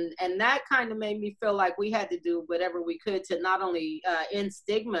somebody. And that kind of made me feel like we had to do whatever we could to not only end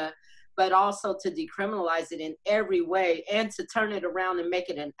stigma, but also to decriminalize it in every way and to turn it around and make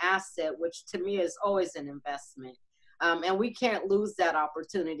it an asset, which to me is always an investment. And we can't lose that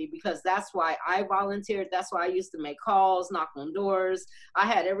opportunity because that's why I volunteered. That's why I used to make calls, knock on doors. I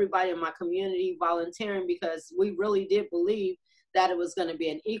had everybody in my community volunteering because we really did believe that it was going to be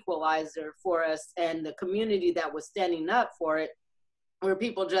an equalizer for us, and the community that was standing up for it were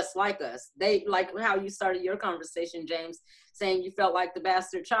people just like us. They, like how you started your conversation, James, saying you felt like the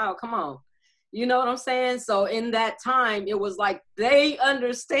bastard child. Come on. You know what I'm saying? So in that time, it was like, they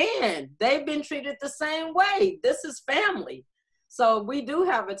understand. They've been treated the same way. This is family. So we do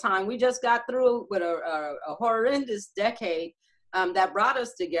have a time. We just got through with a horrendous decade that brought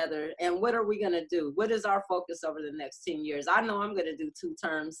us together. And what are we going to do? What is our focus over the next 10 years? I know I'm going to do 2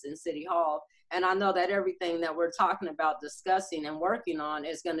 terms in City Hall. And I know that everything that we're talking about, discussing and working on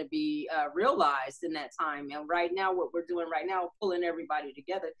is going to be realized in that time. And right now, what we're doing right now, pulling everybody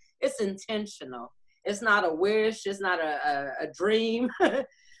together, it's intentional. It's not a wish. It's not a dream.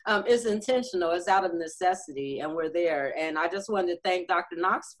 It's intentional. It's out of necessity. And we're there. And I just wanted to thank Dr.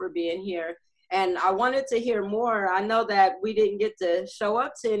 Knox for being here. And I wanted to hear more. I know that we didn't get to show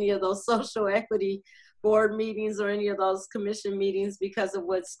up to any of those social equity board meetings or any of those commission meetings because of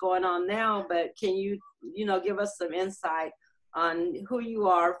what's going on now, but can you give us some insight on who you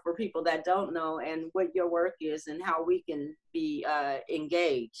are for people that don't know and what your work is and how we can be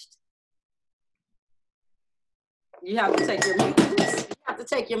engaged? You have to take your mute. You have to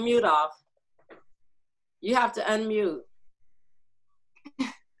take your mute off. You have to unmute.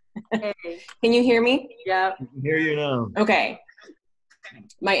 Okay. Can you hear me? Yeah. I can hear you now. Okay.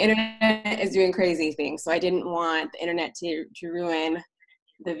 My internet is doing crazy things, so I didn't want the internet to ruin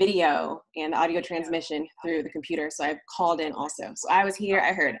the video and the audio transmission through the computer, so I've called in also. So I was here,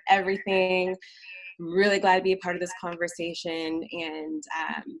 I heard everything. I'm really glad to be a part of this conversation, and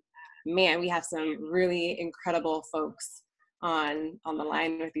man, we have some really incredible folks on the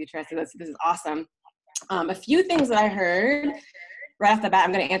line with you, Teressa. This is awesome. A few things that I heard right off the bat,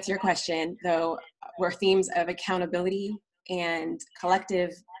 I'm going to answer your question, though, were themes of accountability and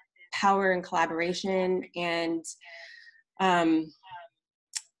collective power and collaboration and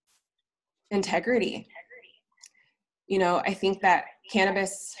integrity. You know, I think that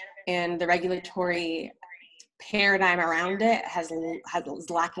cannabis and the regulatory paradigm around it is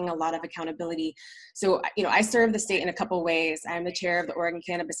lacking a lot of accountability. So, you know, I serve the state in a couple ways. I'm the chair of the Oregon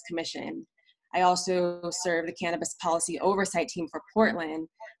Cannabis Commission. I also serve the Cannabis Policy Oversight Team for Portland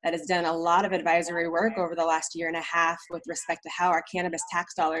that has done a lot of advisory work over the last 1.5 years with respect to how our cannabis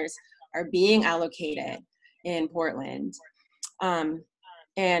tax dollars are being allocated in Portland.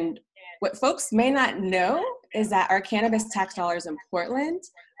 And what folks may not know is that our cannabis tax dollars in Portland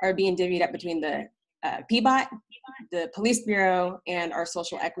are being divvied up between the PBOT, the Police Bureau, and our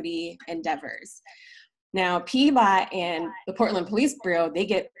social equity endeavors. Now, PBOT and the Portland Police Bureau, they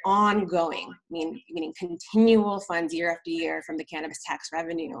get ongoing, meaning continual funds year after year from the cannabis tax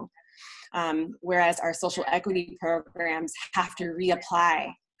revenue, whereas our social equity programs have to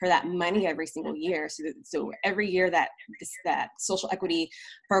reapply for that money every single year. So every year that social equity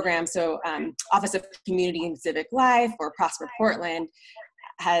program, Office of Community and Civic Life or Prosper Portland,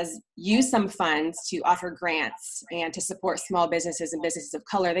 has used some funds to offer grants and to support small businesses and businesses of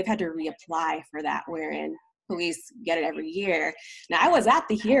color. They've had to reapply for that, wherein police get it every year. Now, I was at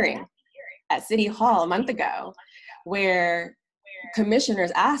the hearing at City Hall a month ago where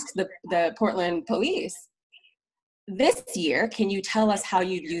commissioners asked the Portland police, this year, can you tell us how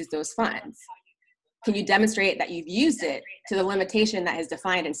you've used those funds? Can you demonstrate that you've used it to the limitation that is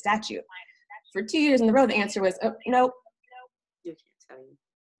defined in statute? For 2 years in a row, the answer was, oh, nope. You can't tell you.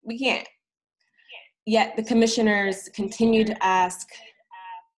 We can't. Yet the commissioners continue to ask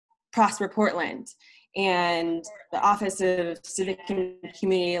Prosper Portland and the Office of Civic and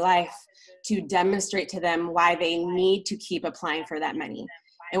Community Life to demonstrate to them why they need to keep applying for that money.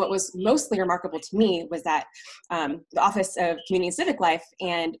 And what was mostly remarkable to me was that the Office of Community and Civic Life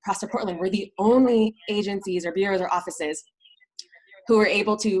and Prosper Portland were the only agencies or bureaus or offices who were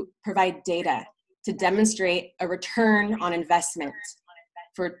able to provide data to demonstrate a return on investment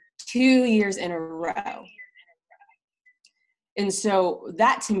for 2 years in a row. And so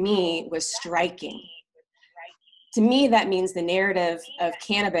that to me was striking. To me, that means the narrative of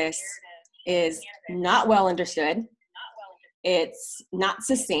cannabis is not well understood. It's not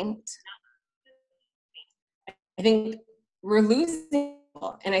succinct. I think we're losing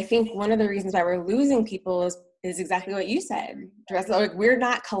people. And I think one of the reasons why we're losing people is exactly what you said, Teressa. Like, we're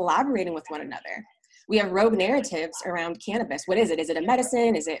not collaborating with one another. We have rogue narratives around cannabis. What is it? Is it a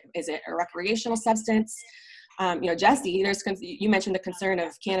medicine? Is it a recreational substance? Jesse, you mentioned the concern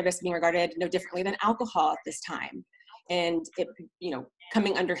of cannabis being regarded no differently than alcohol at this time, and it,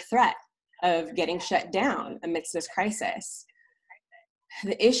 coming under threat of getting shut down amidst this crisis.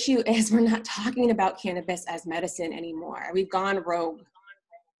 The issue is we're not talking about cannabis as medicine anymore. We've gone rogue.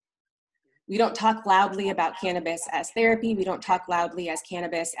 We don't talk loudly about cannabis as therapy. We don't talk loudly as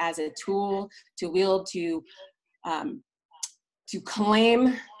cannabis as a tool to wield to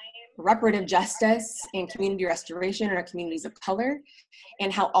claim reparative justice and community restoration in our communities of color,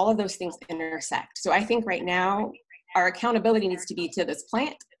 and how all of those things intersect. So I think right now our accountability needs to be to this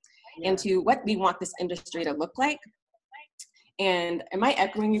plant and to what we want this industry to look like. And am I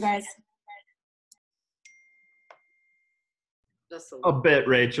echoing you guys? Just A bit,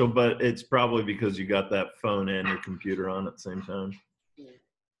 Rachel, but it's probably because you got that phone and your computer on at the same time. Yeah.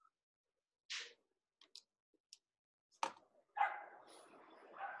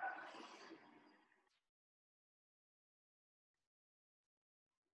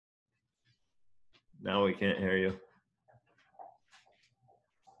 Now we can't hear you.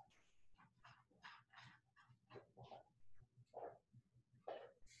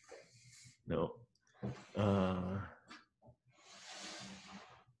 No.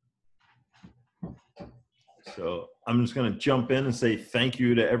 So I'm just going to jump in and say thank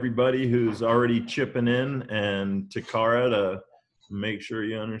you to everybody who's already chipping in, and to Cara to make sure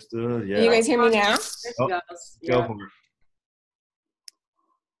you understood. Yeah. Can you guys hear me now? Oh, Yeah. go for it.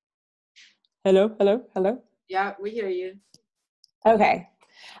 Hello. Yeah, we hear you. Okay.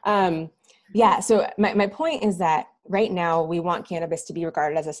 So my point is that right now we want cannabis to be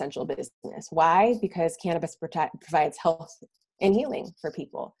regarded as essential business. Why? Because cannabis provides health and healing for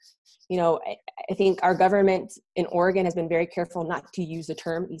people. I think our government in Oregon has been very careful not to use the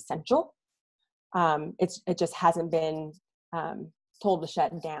term essential. It just hasn't been told to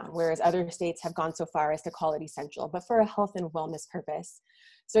shut down, whereas other states have gone so far as to call it essential, but for a health and wellness purpose.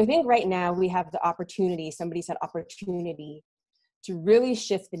 So I think right now we have the opportunity, somebody said opportunity, to really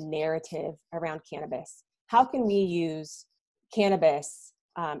shift the narrative around cannabis. How can we use cannabis,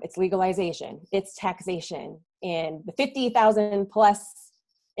 its legalization, its taxation, and the 50,000 plus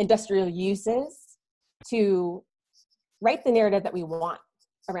industrial uses to write the narrative that we want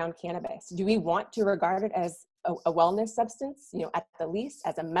around cannabis? Do we want to regard it as a wellness substance, at the least,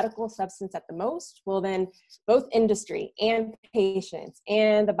 as a medical substance at the most? Well, then both industry and patients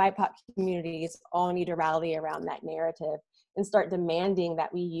and the BIPOC communities all need to rally around that narrative and start demanding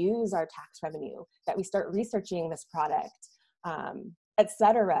that we use our tax revenue, that we start researching this product, et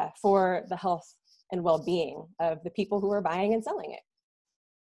cetera, for the health and well-being of the people who are buying and selling it.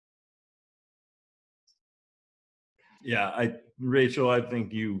 Yeah, Rachel, I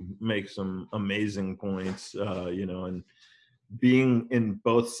think you make some amazing points, and being in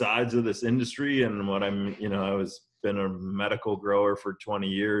both sides of this industry, and what I was been a medical grower for 20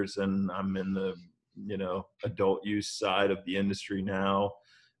 years, and I'm in the, adult use side of the industry now.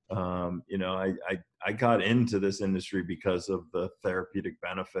 I got into this industry because of the therapeutic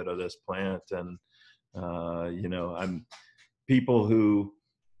benefit of this plant. And, I'm people who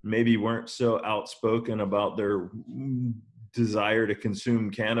maybe weren't so outspoken about their desire to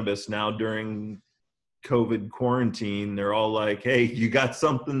consume cannabis now during COVID quarantine, they're all like, hey, you got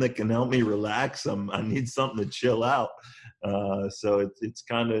something that can help me relax? I need something to chill out. So it's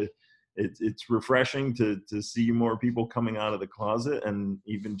kind of, it's refreshing to see more people coming out of the closet and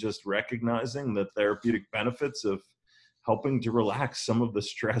even just recognizing the therapeutic benefits of helping to relax some of the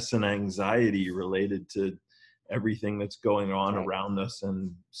stress and anxiety related to everything that's going on around us.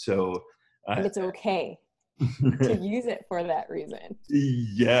 And so and it's okay to use it for that reason.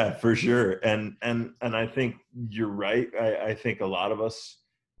 Yeah, for sure. And I think you're right. I think a lot of us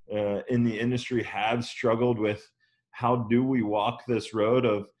in the industry have struggled with, how do we walk this road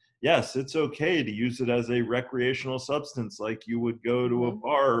of, yes, it's okay to use it as a recreational substance, like you would go to a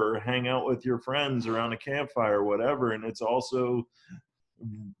bar or hang out with your friends around a campfire or whatever. And it's also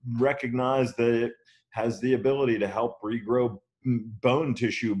recognize that it has the ability to help regrow bone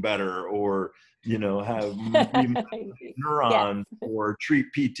tissue better, or, you know, have neurons, or treat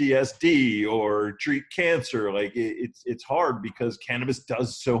PTSD or treat cancer. Like it's hard because cannabis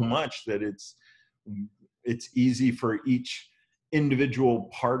does so much that it's easy for each individual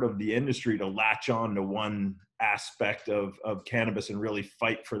part of the industry to latch on to one aspect of cannabis and really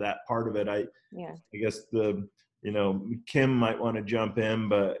fight for that part of it. I guess Kim might want to jump in,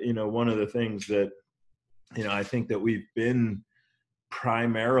 but one of the things that I think that we've been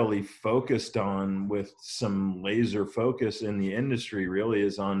primarily focused on with some laser focus in the industry really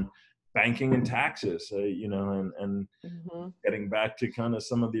is on banking and taxes, and getting back to kind of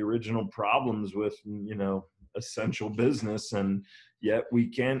some of the original problems with, essential business, and yet we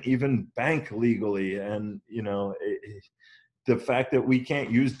can't even bank legally. And, the fact that we can't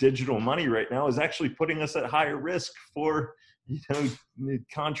use digital money right now is actually putting us at higher risk for,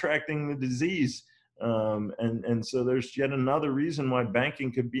 contracting the disease. And so there's yet another reason why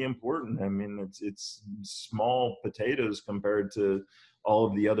banking could be important. I mean, it's small potatoes compared to all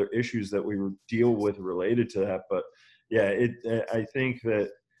of the other issues that we deal with related to that. But yeah, I think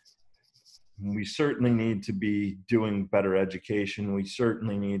that we certainly need to be doing better education. We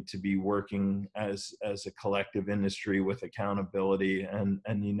certainly need to be working as a collective industry with accountability. And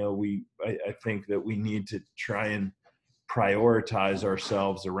I think that we need to try and prioritize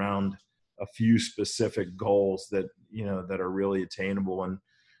ourselves around a few specific goals that are really attainable. And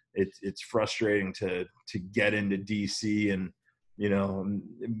it's frustrating to get into DC, and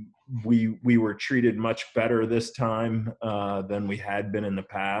we were treated much better this time than we had been in the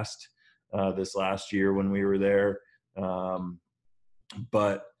past, this last year when we were there.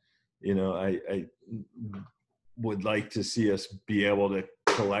 But I would like to see us be able to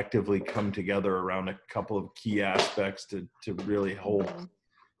collectively come together around a couple of key aspects to really hold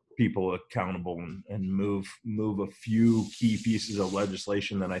people accountable and move a few key pieces of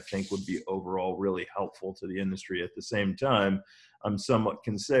legislation that I think would be overall really helpful to the industry. At the same time, I'm somewhat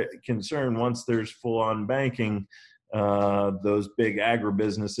concerned once there's full-on banking, those big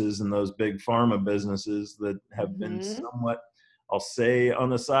agribusinesses and those big pharma businesses that have been somewhat, I'll say, on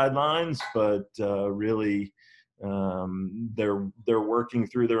the sidelines, but really they're working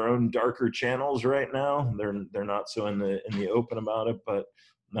through their own darker channels right now. They're not so in the open about it, but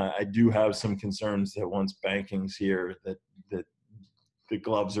I do have some concerns that once banking's here, that the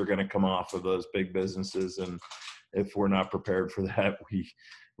gloves are going to come off of those big businesses. And if we're not prepared for that,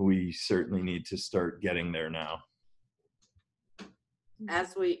 we certainly need to start getting there now.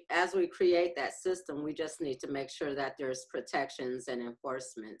 As we create that system, we just need to make sure that there's protections and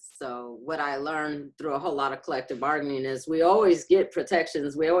enforcement. So what I learned through a whole lot of collective bargaining is we always get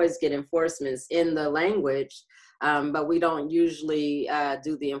protections, we always get enforcements in the language, but we don't usually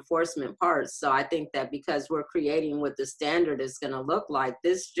do the enforcement part. So I think that because we're creating what the standard is going to look like,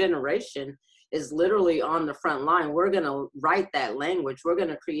 this generation is literally on the front line. We're going to write that language. We're going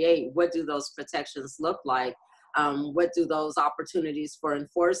to create, what do those protections look like? What do those opportunities for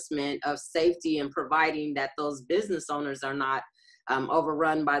enforcement of safety and providing that those business owners are not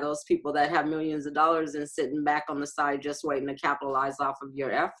overrun by those people that have millions of dollars and sitting back on the side just waiting to capitalize off of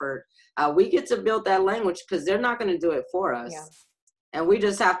your effort. We get to build that language because they're not going to do it for us. Yeah. And we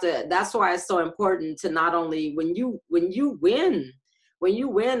just have to, that's why it's so important to not only, when you win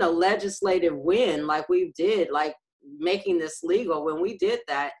a legislative win like we did, like making this legal, when we did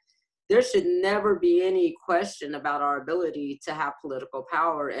that, there should never be any question about our ability to have political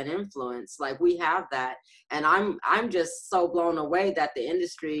power and influence. Like, we have that. And I'm just so blown away that the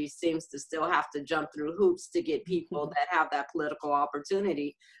industry seems to still have to jump through hoops to get people that have that political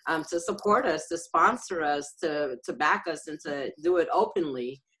opportunity to support us, to sponsor us, to back us, and to do it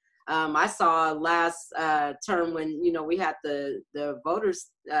openly. I saw last term when, we had the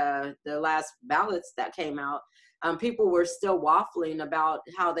voters, the last ballots that came out, people were still waffling about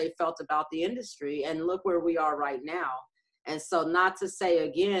how they felt about the industry, and look where we are right now. And so, not to say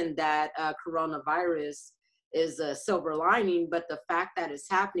again that coronavirus is a silver lining, but the fact that it's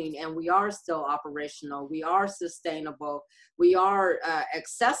happening and we are still operational, we are sustainable, we are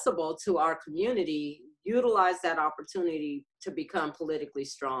accessible to our community, utilize that opportunity to become politically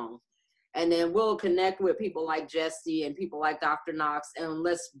strong. And then we'll connect with people like Jesse and people like Dr. Knox, and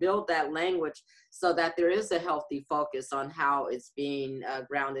let's build that language so that there is a healthy focus on how it's being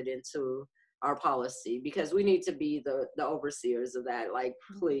grounded into our policy, because we need to be the overseers of that. Like,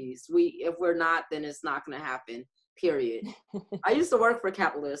 please, if we're not, then it's not going to happen, period. I used to work for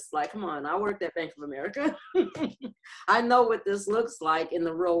capitalists. Like, come on, I worked at Bank of America. I know what this looks like in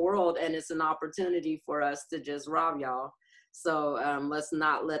the real world, and it's an opportunity for us to just rob y'all. So let's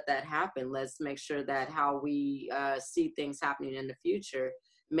not let that happen. Let's make sure that how we see things happening in the future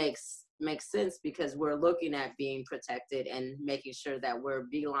makes sense, because we're looking at being protected and making sure that we're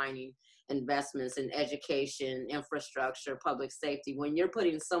beelining investments in education, infrastructure, public safety. When you're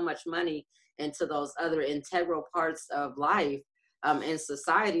putting so much money into those other integral parts of life in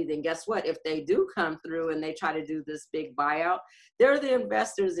society, then guess what? If they do come through and they try to do this big buyout, they're the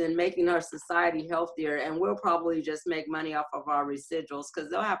investors in making our society healthier, and we'll probably just make money off of our residuals, because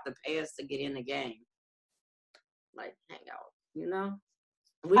they'll have to pay us to get in the game. Like, hang out, you know?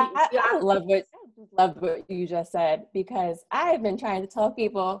 I love what you just said, because I've been trying to tell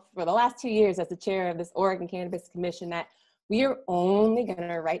people for the last 2 years as the chair of this Oregon Cannabis Commission that we are only going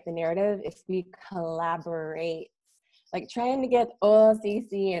to write the narrative if we collaborate. Like, trying to get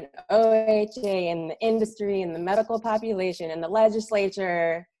OLCC and OHA and the industry and the medical population and the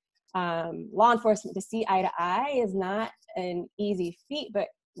legislature, law enforcement to see eye to eye is not an easy feat, but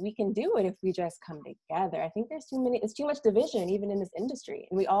we can do it if we just come together. I think there's too much division even in this industry,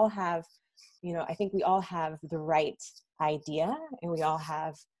 and we all have, I think we all have the right idea, and we all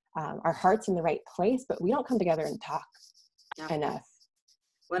have our hearts in the right place, but we don't come together and talk enough.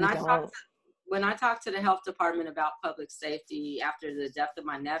 When I talked to the health department about public safety after the death of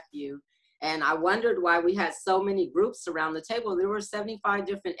my nephew, and I wondered why we had so many groups around the table. There were 75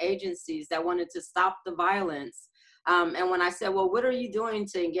 different agencies that wanted to stop the violence. And when I said, well, what are you doing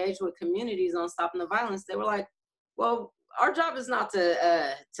to engage with communities on stopping the violence? They were like, well, our job is not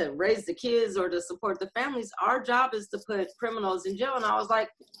to raise the kids or to support the families. Our job is to put criminals in jail. And I was like,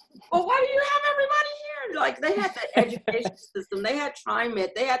 well, why do you have everybody here? Like, they had the education system, they had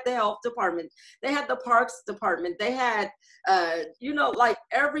TriMet, they had the health department, they had the parks department, they had, like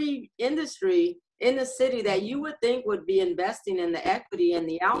every industry in the city that you would think would be investing in the equity and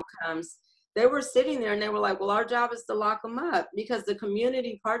the outcomes. They were sitting there and they were like, well, our job is to lock them up, because the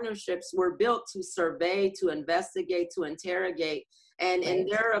community partnerships were built to survey, to investigate, to interrogate, and in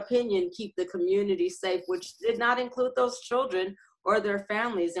their opinion, keep the community safe, which did not include those children or their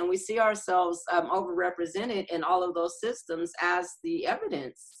families. And we see ourselves overrepresented in all of those systems as the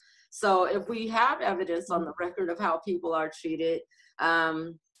evidence. So if we have evidence on the record of how people are treated,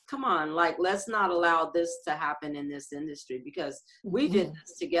 come on, like, let's not allow this to happen in this industry, because we did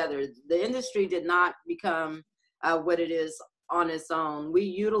this together. The industry did not become what it is on its own. We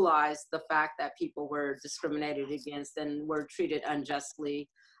utilized the fact that people were discriminated against and were treated unjustly.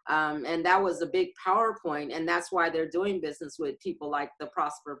 And that was a big PowerPoint, and that's why they're doing business with people like the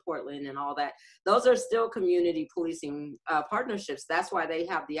Prosper Portland and all that. Those are still community policing partnerships. That's why they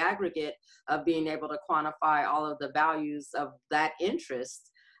have the aggregate of being able to quantify all of the values of that interest.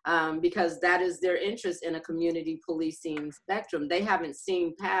 Because that is their interest in a community policing spectrum. They haven't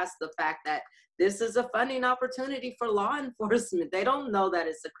seen past the fact that this is a funding opportunity for law enforcement. They don't know that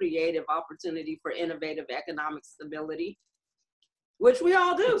it's a creative opportunity for innovative economic stability, which we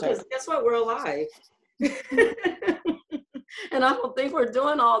all do, because guess what? We're alive. And I don't think we're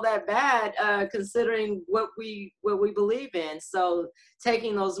doing all that bad, considering what we believe in. So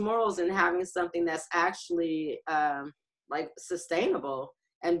taking those morals and having something that's actually like sustainable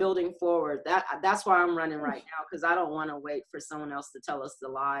and building forward. That's why I'm running right now, because I don't want to wait for someone else to tell us the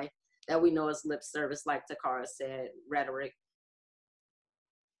lie that we know is lip service, like Takara said, rhetoric.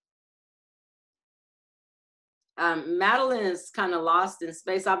 Madeline is kind of lost in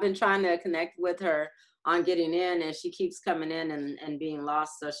space. I've been trying to connect with her on getting in, and she keeps coming in and being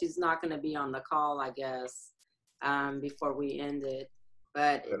lost. So she's not going to be on the call, I guess, before we end it.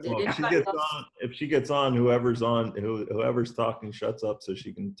 But well, if she gets on, whoever's talking shuts up so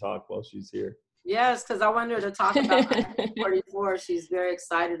she can talk while she's here. Yes, because I wanted her to talk about 44. She's very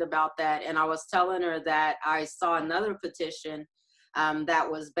excited about that. And I was telling her that I saw another petition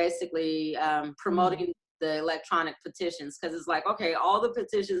that was basically promoting the electronic petitions, because it's like, okay, all the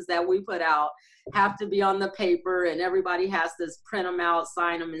petitions that we put out have to be on the paper, and everybody has to print them out,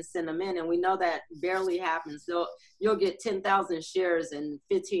 sign them, and send them in. And we know that barely happens. So you'll get 10,000 shares and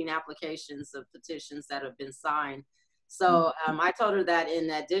 15 applications of petitions that have been signed. So I told her that in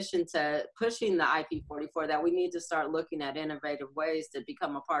addition to pushing the IP44, that we need to start looking at innovative ways to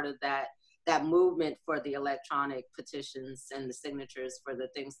become a part of that movement for the electronic petitions and the signatures for the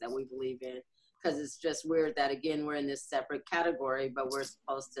things that we believe in. Because it's just weird that, again, we're in this separate category, but we're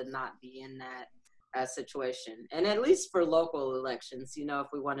supposed to not be in that situation. And at least for local elections, you know, if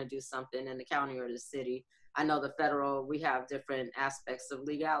we want to do something in the county or the city, I know the federal, we have different aspects of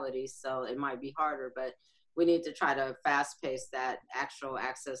legality, so it might be harder, but we need to try to fast pace that actual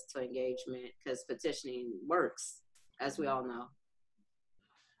access to engagement, because petitioning works, as we all know.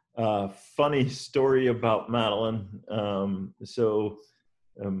 Funny story about Madeline.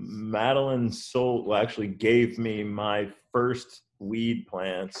 Madeline actually gave me my first weed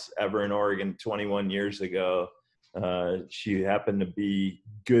plants ever in Oregon 21 years ago. She happened to be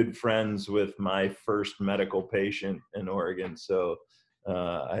good friends with my first medical patient in Oregon. So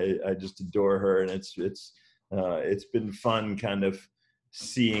I just adore her, and it's been fun kind of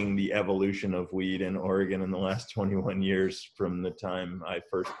seeing the evolution of weed in Oregon in the last 21 years from the time I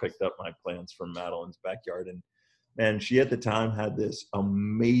first picked up my plants from Madeline's backyard. And she at the time had this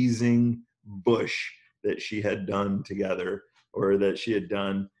amazing bush that she had done together, or that she had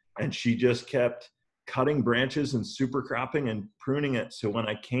done, and she just kept cutting branches and super cropping and pruning it. So when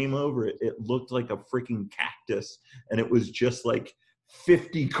I came over, it looked like a freaking cactus, and it was just like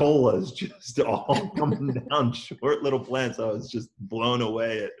 50 colas just all coming down, short little plants. I was just blown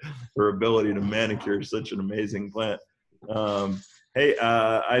away at her ability to manicure such an amazing plant. Hey,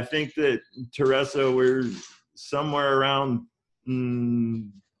 I think that, Teressa, we're somewhere around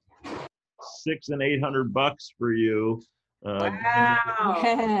 $600 and $800 for you. Wow.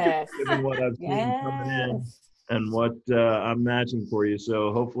 Yes. Given what I've seen coming in and what I'm matching for you.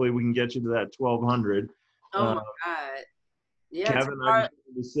 So hopefully we can get you to that 1,200. Oh my God. Yeah, Kevin, I just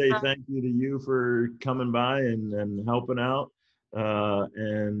wanted to say thank you to you for coming by and helping out.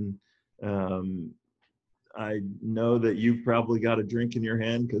 I know that you've probably got a drink in your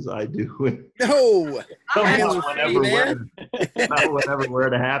hand, because I do. No. Whenever we're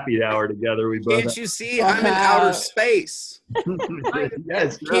at a happy hour together, we both. Can't you see I'm in outer space?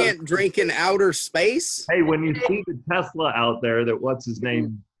 Yes. Can't drink in outer space. Hey, when you see the Tesla out there that what's his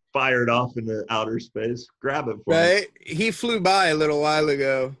name fired off into outer space, grab it for me. He flew by a little while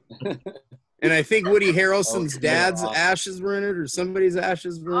ago. And I think Woody Harrelson's dad's ashes were in it, or somebody's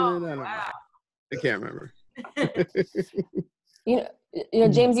ashes were in it. I don't know. I can't remember. You know,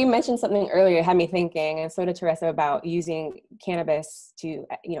 James, you mentioned something earlier, had me thinking, and so did Teressa, about using cannabis to,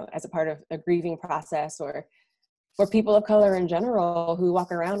 as a part of a grieving process, or for people of color in general who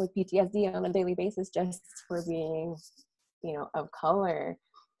walk around with PTSD on a daily basis just for being, of color.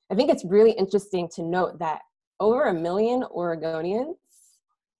 I think it's really interesting to note that over 1 million Oregonians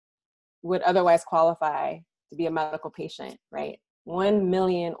would otherwise qualify to be a medical patient, right? 1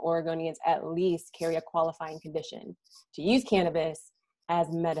 million Oregonians at least carry a qualifying condition to use cannabis as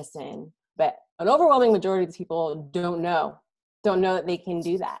medicine. But an overwhelming majority of these people don't know that they can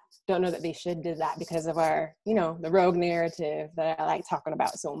do that, don't know that they should do that, because of our, the rogue narrative that I like talking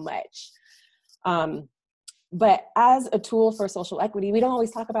about so much. But as a tool for social equity, we don't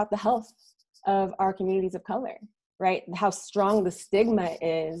always talk about the health of our communities of color, right? How strong the stigma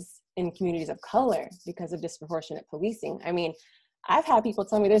is in communities of color because of disproportionate policing. I mean, I've had people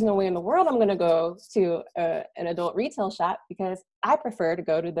tell me there's no way in the world I'm going to go to an adult retail shop, because I prefer to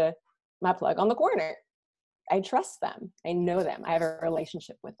go to my plug on the corner. I trust them. I know them. I have a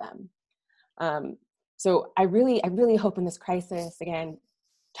relationship with them. So I really hope in this crisis, again,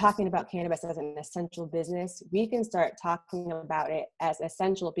 talking about cannabis as an essential business, we can start talking about it as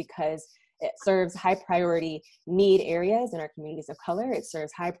essential because it serves high priority need areas in our communities of color. It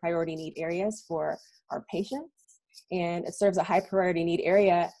serves high priority need areas for our patients. And it serves a high priority need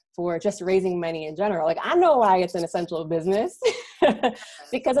area for just raising money in general. Like, I know why it's an essential business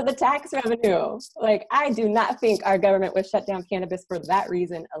because of the tax revenue. Like, I do not think our government would shut down cannabis for that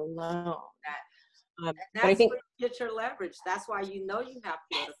reason alone. But I think where you get your leverage. That's why you have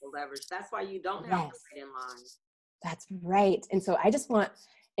political leverage. That's why you don't have to wait in line. That's right. And so I just want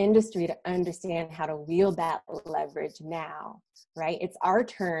industry to understand how to wield that leverage now, right? It's our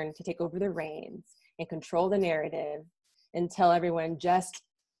turn to take over the reins and control the narrative and tell everyone just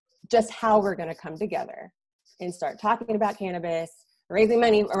how we're going to come together and start talking about cannabis, raising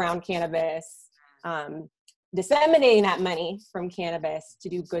money around cannabis, disseminating that money from cannabis to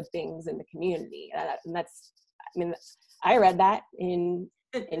do good things in the community. And that's, I mean, I read that in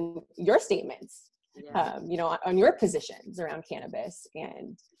your statements, you know, on your positions around cannabis.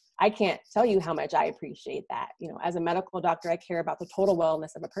 And I can't tell you how much I appreciate that. You know, as a medical doctor, I care about the total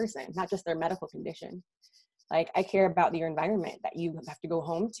wellness of a person, not just their medical condition. Like, I care about your environment that you have to go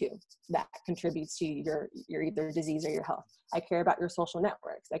home to that contributes to your either disease or your health. I care about your social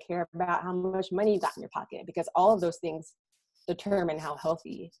networks. I care about how much money you got in your pocket, because all of those things determine how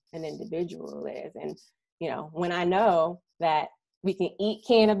healthy an individual is. And, you know, when I know that we can eat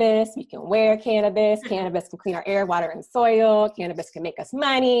cannabis, we can wear cannabis, cannabis can clean our air, water, and soil, cannabis can make us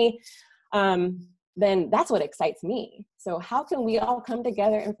money, then that's what excites me. So how can we all come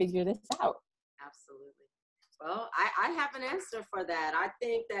together and figure this out? Absolutely. Well, I have an answer for that. I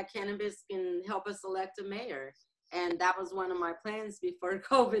think that cannabis can help us elect a mayor. And that was one of my plans before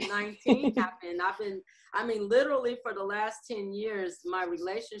COVID-19 happened. I mean, literally for the last 10 years, my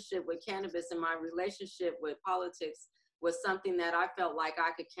relationship with cannabis and my relationship with politics was something that I felt like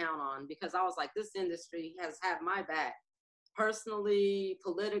I could count on, because I was like, this industry has had my back personally,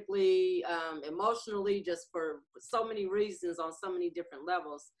 politically, emotionally, just for so many reasons on so many different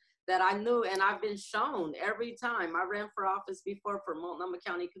levels that I knew. And I've been shown every time. I ran for office before for Multnomah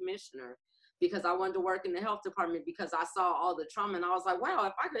County Commissioner because I wanted to work in the health department, because I saw all the trauma, and I was like, wow,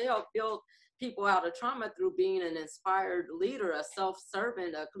 if I could help build people out of trauma through being an inspired leader, a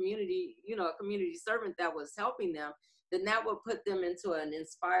self-servant, a community servant that was helping them, then that would put them into an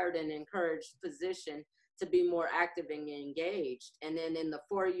inspired and encouraged position to be more active and engaged. And then in the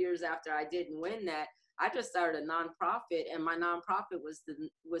 4 years after I didn't win that, I just started a nonprofit, and my nonprofit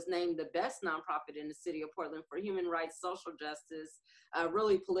was named the best nonprofit in the city of Portland for human rights, social justice,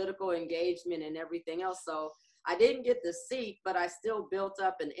 really political engagement and everything else. So I didn't get the seat, but I still built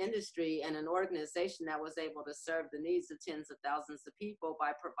up an industry and an organization that was able to serve the needs of tens of thousands of people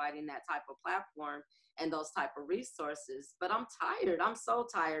by providing that type of platform and those type of resources. But I'm tired. I'm so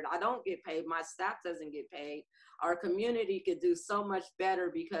tired. I don't get paid. My staff doesn't get paid. Our community could do so much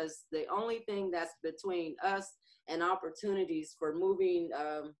better, because the only thing that's between us and opportunities for moving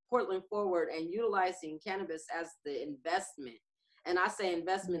Portland forward and utilizing cannabis as the investment. And I say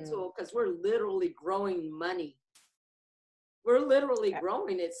investment tool because we're literally growing money. We're literally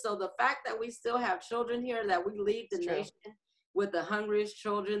growing it. So the fact that we still have children here, that we lead the nation with the hungriest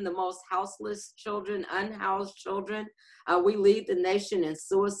children, the most houseless children, unhoused children. We lead the nation in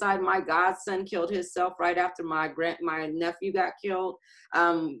suicide. My godson killed himself right after my nephew got killed.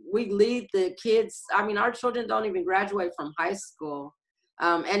 We lead the kids. I mean, our children don't even graduate from high school.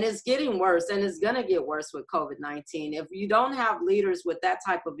 And it's getting worse, and it's going to get worse with COVID-19. If you don't have leaders with that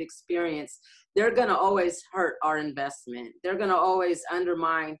type of experience, they're going to always hurt our investment. They're going to always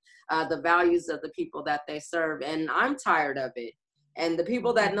undermine the values of the people that they serve. And I'm tired of it. And the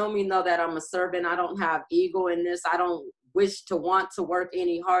people that know me know that I'm a servant. I don't have ego in this. I don't wish to want to work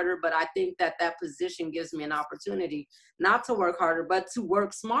any harder, but I think that that position gives me an opportunity not to work harder, but to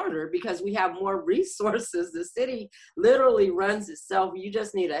work smarter, because we have more resources. The city literally runs itself. You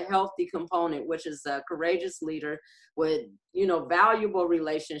just need a healthy component, which is a courageous leader with, you know, valuable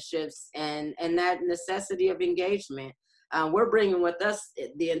relationships and that necessity of engagement. We're bringing with us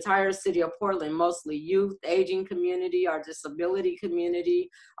the entire city of Portland, mostly youth, aging community, our disability community,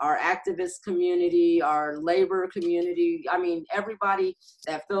 our activist community, our labor community. I mean, everybody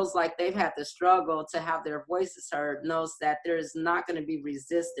that feels like they've had to struggle to have their voices heard knows that there's not going to be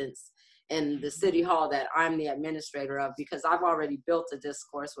resistance in the city hall that I'm the administrator of, because I've already built a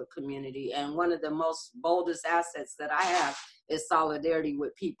discourse with community. And one of the most boldest assets that I have is solidarity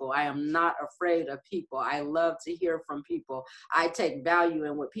with people. I am not afraid of people. I love to hear from people. I take value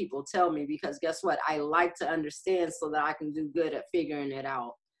in what people tell me, because guess what? I like to understand so that I can do good at figuring it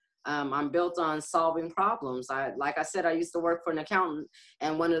out. I'm built on solving problems. Like I said, I used to work for an accountant,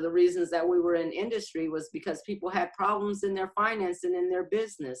 and one of the reasons that we were in industry was because people had problems in their finance and in their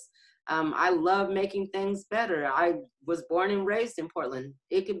business. I love making things better. I was born and raised in Portland.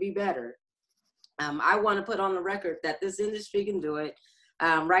 It could be better. I want to put on the record that this industry can do it.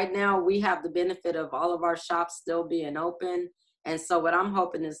 Right now, we have the benefit of all of our shops still being open. And so what I'm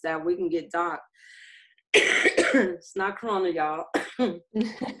hoping is that we can get Doc. It's not Corona, y'all.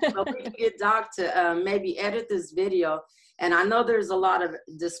 So we can get Doc to maybe edit this video. And I know there's a lot of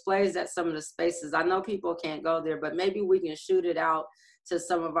displays at some of the spaces. I know people can't go there, but maybe we can shoot it out to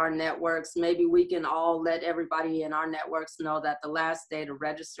some of our networks. Maybe we can all let everybody in our networks know that the last day to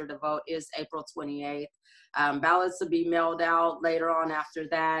register to vote is April 28th. Ballots will be mailed out later on after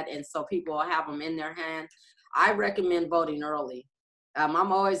that, and so people will have them in their hand. I recommend voting early.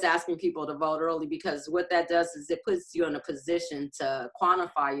 I'm always asking people to vote early, because what that does is it puts you in a position to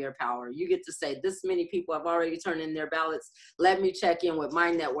quantify your power. You get to say, this many people have already turned in their ballots. Let me check in with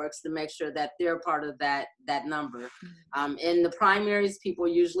my networks to make sure that they're part of that number. In the primaries, people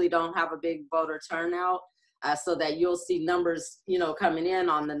usually don't have a big voter turnout, so that you'll see numbers, you know, coming in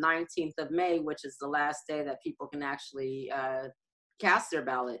on the 19th of May, which is the last day that people can actually cast their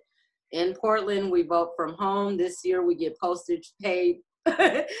ballot. In Portland, we vote from home. This year, we get postage paid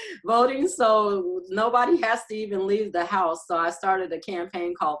voting, so nobody has to even leave the house. So I started a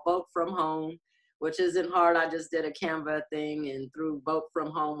campaign called Vote From Home, which isn't hard. I just did a Canva thing and threw Vote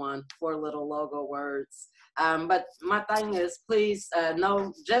From Home on 4 little logo words. But my thing is, please,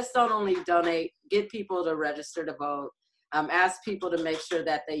 no, just don't only donate, get people to register to vote. Ask people to make sure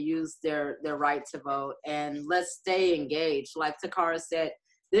that they use their right to vote, and let's stay engaged. Like Takara said,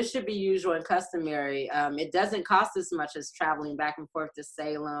 this should be usual and customary. It doesn't cost as much as traveling back and forth to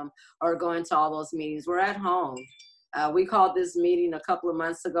Salem or going to all those meetings. We're at home. We called this meeting a couple of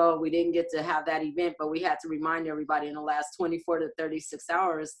months ago. We didn't get to have that event, but we had to remind everybody in the last 24 to 36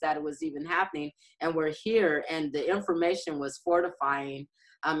 hours that it was even happening. And we're here, and the information was fortifying.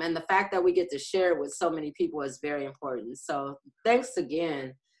 And the fact that we get to share it with so many people is very important. So thanks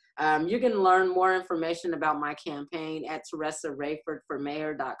again. You can learn more information about my campaign at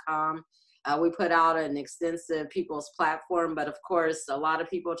TeressaRaifordForMayor.com. We put out an extensive people's platform, but of course, a lot of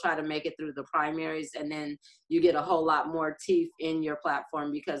people try to make it through the primaries, and then you get a whole lot more teeth in your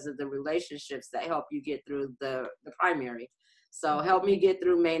platform because of the relationships that help you get through the primary. So help me get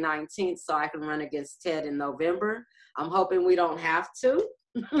through May 19th so I can run against Ted in November. I'm hoping we don't have to.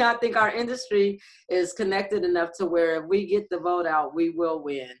 I think our industry is connected enough to where if we get the vote out, we will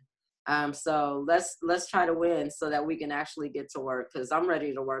win. So let's try to win so that we can actually get to work, because I'm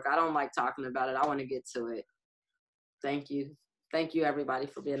ready to work. I don't like talking about it. I want to get to it. Thank you. Thank you, everybody,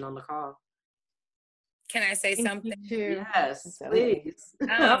 for being on the call. Can I say something? Yes, please.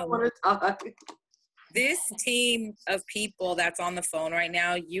 I want to talk. This team of people that's on the phone right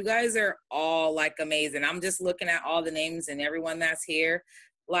now, you guys are all like amazing. I'm just looking at all the names and everyone that's here.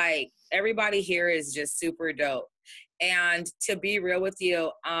 Like, everybody here is just super dope. And to be real with you,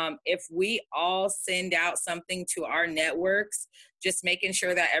 if we all send out something to our networks, just making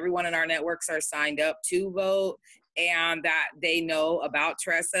sure that everyone in our networks are signed up to vote and that they know about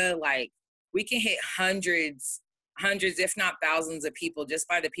Teressa, like, we can hit hundreds, if not thousands of people just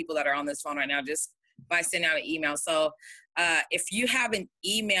by the people that are on this phone right now, just by sending out an email. So if you have an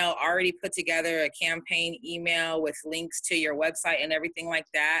email already put together, a campaign email with links to your website and everything like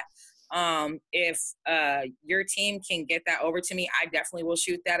that, if your team can get that over to me, I definitely will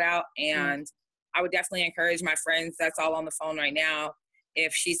shoot that out. And I would definitely encourage my friends that's all on the phone right now,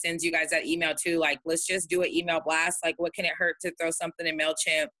 if she sends you guys that email too, like, let's just do an email blast. Like, what can it hurt to throw something in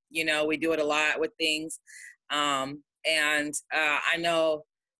MailChimp? You know, we do it a lot with things. I know,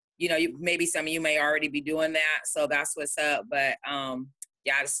 you know, maybe some of you may already be doing that, so that's what's up. But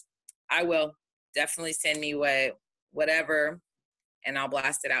yeah, I will definitely send me whatever, and I'll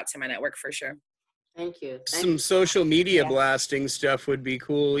blast it out to my network for sure. Thank you. Some social media blasting stuff would be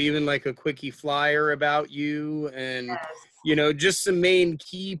cool, even like a quickie flyer about you and, you know, just some main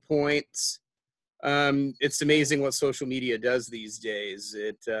key points. It's amazing what social media does these days.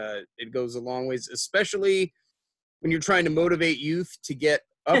 It goes a long ways, especially when you're trying to motivate youth to get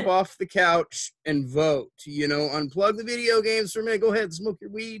up off the couch and vote. You know, unplug the video games for a minute. Go ahead and smoke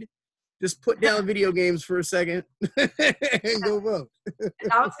your weed. Just put down video games for a second and go vote.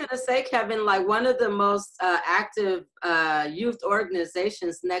 And I was going to say, Kevin, like, one of the most active youth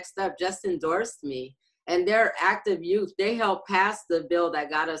organizations, Next Up, just endorsed me. And they're active youth. They helped pass the bill that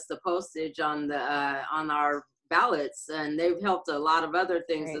got us the postage on our ballots, and they've helped a lot of other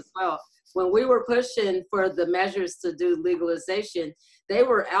things as well. When we were pushing for the measures to do legalization, they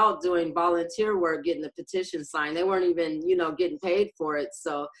were out doing volunteer work, getting the petition signed. They weren't even, you know, getting paid for it.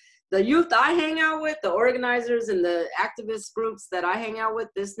 So the youth I hang out with, the organizers and the activist groups that I hang out with,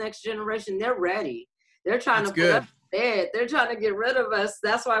 this next generation, they're ready. They're trying to put us to bed. They're trying to get rid of us.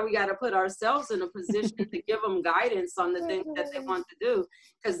 That's why we got to put ourselves in a position to give them guidance on the things that they want to do,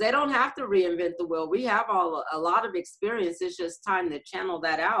 because they don't have to reinvent the wheel. We have a lot of experience. It's just time to channel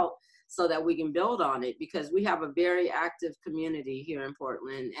that out so that we can build on it, because we have a very active community here in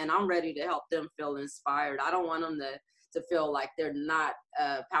Portland, and I'm ready to help them feel inspired. I don't want them to feel like they're not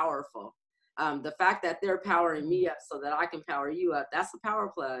powerful. The fact that they're powering me up so that I can power you up, that's a power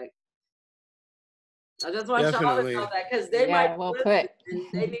plug. I just want y'all to know that, because they might listen, and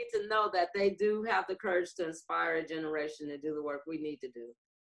they need to know that they do have the courage to inspire a generation to do the work we need to do.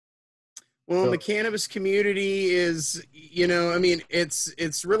 Well, So- the cannabis community is, you know, I mean,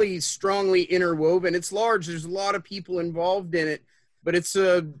 it's really strongly interwoven. It's large. There's a lot of people involved in it, but it's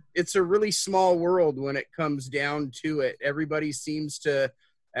a really small world when it comes down to it. Everybody seems to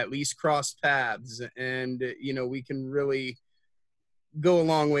at least cross paths, and you know, we can really go a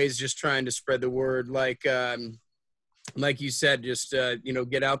long ways just trying to spread the word. Like you said, just you know,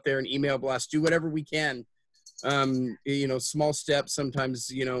 get out there and email blast, do whatever we can. You know, small steps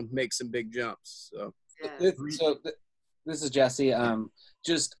sometimes, you know, make some big jumps. So This is Jesse.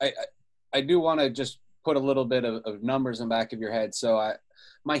 I do want to just put a little bit of numbers in the back of your head. So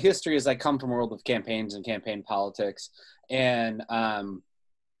my history is I come from a world of campaigns and campaign politics, and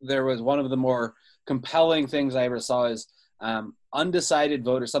there was one of the more compelling things I ever saw is undecided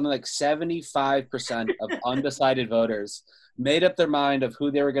voters. Something like 75% of undecided voters made up their mind of who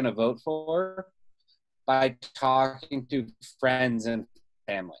they were going to vote for by talking to friends and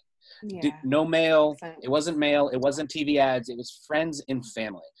family. Yeah. No mail. It wasn't mail. It wasn't TV ads. It was friends and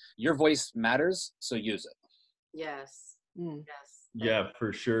family. Your voice matters, so use it. Yes. Mm. Yes. Yeah,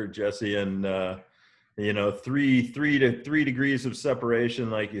 for sure, Jesse. And, you know, three degrees of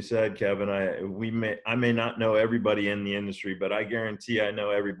separation, like you said, Kevin. I may not know everybody in the industry, but I guarantee I know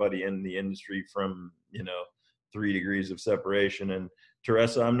everybody in the industry from, you know, 3 degrees of separation. And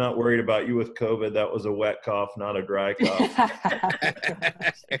Teressa, I'm not worried about you with COVID. That was a wet cough, not a dry cough.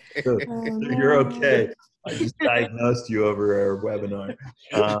 So you're okay. I just diagnosed you over our webinar.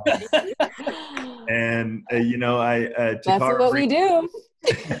 And, you know, That's what we do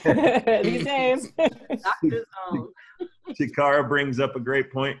these days. Doctor's own. Takara brings up a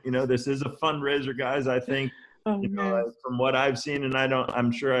great point. You know, this is a fundraiser, guys. I think, you know, from what I've seen, and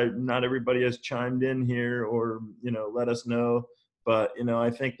I'm sure not everybody has chimed in here or, you know, let us know. But, you know,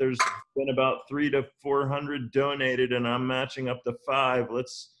 I think there's been about 300 to 400 donated, and I'm matching up to 5.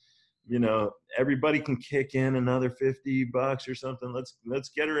 Let's, you know, everybody can kick in another $50 or something. Let's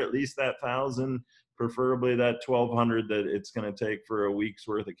get her at least that 1,000, preferably that 1,200 that it's going to take for a week's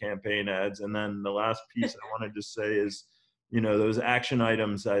worth of campaign ads. And then the last piece I wanted to say is, you know, those action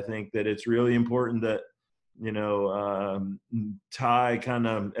items. I think that it's really important that, you know, Ty kind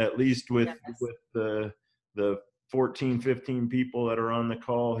of, at least with the 14, 15 people that are on the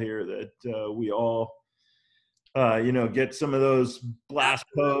call here, that we all, you know, get some of those blast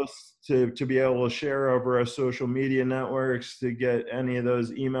posts to be able to share over our social media networks, to get any of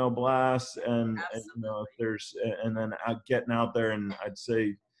those email blasts, and you know, if there's, and then getting out there. And I'd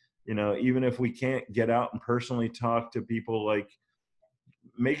say, you know, even if we can't get out and personally talk to people, like,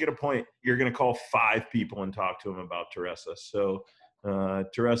 make it a point. You're going to call 5 people and talk to them about Teressa. So,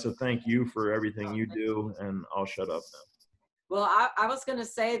 Teressa, thank you for everything you do, and I'll shut up now. Well, I was going to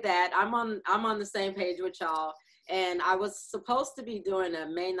say that I'm on the same page with y'all. And I was supposed to be doing a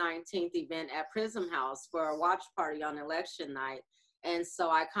May 19th event at Prism House for a watch party on election night. And so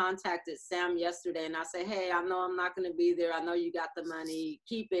I contacted Sam yesterday and I said, hey, I know I'm not going to be there. I know you got the money,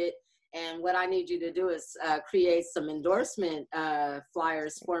 keep it. And what I need you to do is create some endorsement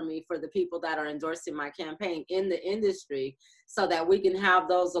flyers for me for the people that are endorsing my campaign in the industry, so that we can have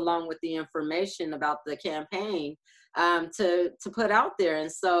those along with the information about the campaign to put out there. And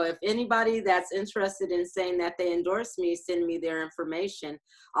so if anybody that's interested in saying that they endorse me, send me their information.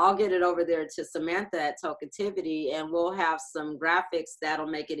 I'll get it over there to Samantha at Talkativity, and we'll have some graphics that'll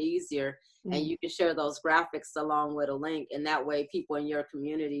make it easier. And you can share those graphics along with a link, and that way people in your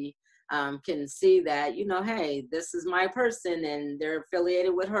community can see that, you know, hey, this is my person and they're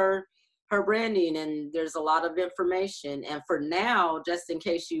affiliated with her branding, and there's a lot of information. And for now, just in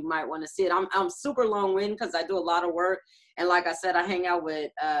case you might want to see it, I'm super long-winded because I do a lot of work. And like I said, I hang out with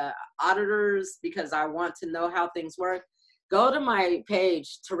auditors because I want to know how things work. Go to my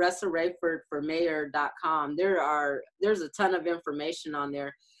page, Teressa Raiford for Mayor.com. There's a ton of information on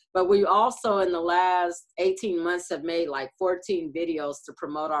there. But we also, in the last 18 months, have made like 14 videos to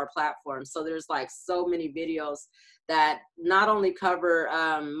promote our platform. So there's like so many videos that not only cover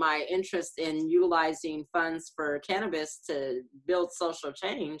my interest in utilizing funds for cannabis to build social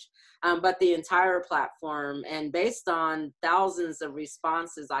change, but the entire platform. And based on thousands of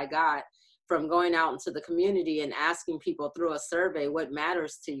responses I got from going out into the community and asking people through a survey, what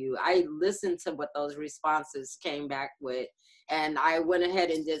matters to you? I listened to what those responses came back with. And I went ahead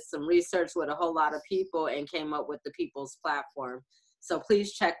and did some research with a whole lot of people and came up with the People's Platform. So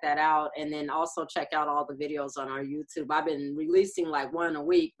please check that out. And then also check out all the videos on our YouTube. I've been releasing like one a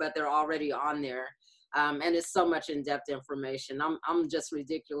week, but they're already on there. And it's so much in-depth information. I'm just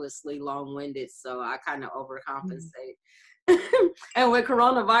ridiculously long-winded, so I kind of overcompensate. And with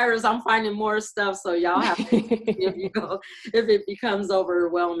coronavirus, I'm finding more stuff. So y'all have to, if it becomes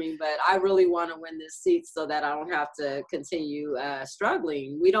overwhelming, but I really want to win this seat so that I don't have to continue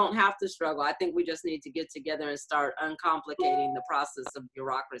struggling. We don't have to struggle. I think we just need to get together and start uncomplicating the process of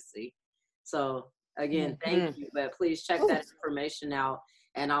bureaucracy. So again, thank you, but please check that information out.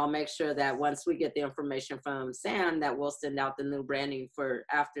 And I'll make sure that once we get the information from Sam, that we'll send out the new branding for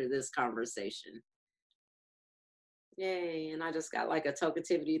after this conversation. Yay. And I just got like a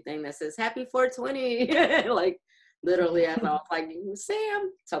toketivity thing that says happy 420. Like literally as I was like,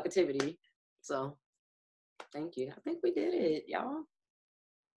 Sam, toketivity. So thank you. I think we did it, y'all.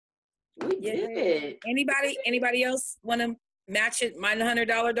 We did it. Anybody else want to match it? My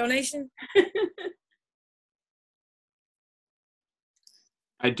 $100 donation?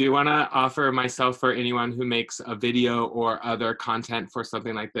 I do want to offer myself for anyone who makes a video or other content for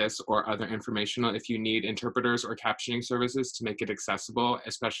something like this or other informational. If you need interpreters or captioning services to make it accessible,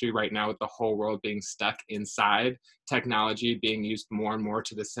 especially right now with the whole world being stuck inside, technology being used more and more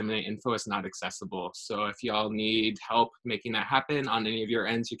to disseminate info is not accessible. So if y'all need help making that happen on any of your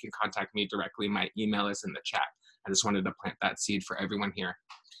ends, you can contact me directly. My email is in the chat. I just wanted to plant that seed for everyone here.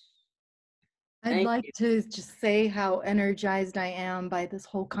 I'd like to just say how energized I am by this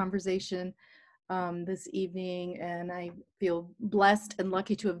whole conversation this evening, and I feel blessed and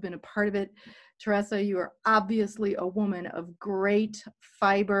lucky to have been a part of it. Teressa, you are obviously a woman of great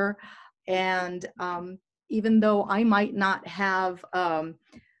fiber, and even though I might not have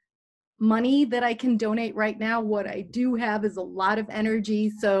money that I can donate right now, what I do have is a lot of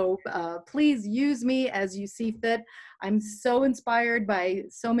energy, so please use me as you see fit. I'm so inspired by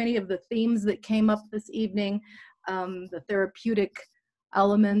so many of the themes that came up this evening, the therapeutic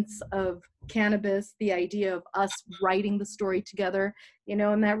elements of cannabis, the idea of us writing the story together, you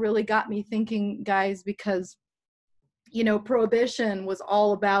know, and that really got me thinking, guys, because, you know, Prohibition was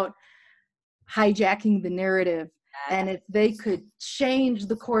all about hijacking the narrative. And if they could change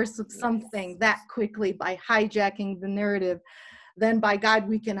the course of something that quickly by hijacking the narrative, then by God,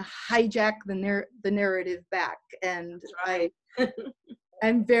 we can hijack the narrative back. And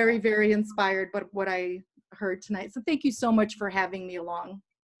I'm very, very inspired by what I heard tonight. So thank you so much for having me along.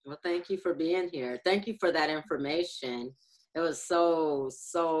 Well, thank you for being here. Thank you for that information. It was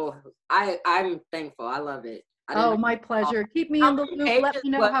I'm thankful. I love it. Oh, my pleasure. Keep me in the loop. Let me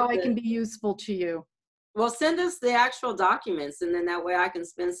know how I can be useful to you. Well, send us the actual documents, and then that way I can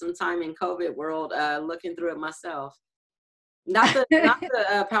spend some time in COVID world looking through it myself. Not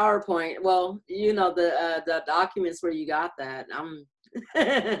the PowerPoint. Well, you know, the documents where you got that.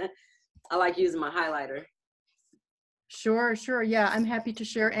 I like using my highlighter. Sure. Yeah, I'm happy to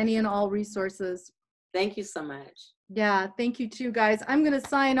share any and all resources. Thank you so much. Yeah, thank you too, guys. I'm going to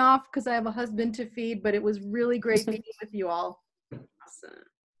sign off because I have a husband to feed, but it was really great meeting with you all. Awesome.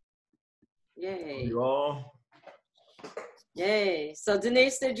 Yay. You all. Yay. So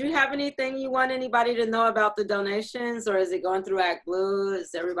Denise, did you have anything you want anybody to know about the donations, or is it going through ActBlue?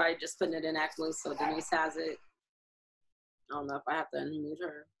 Is everybody just putting it in ActBlue so Denise has it? I don't know if I have to unmute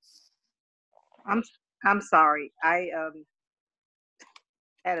her. I'm sorry. I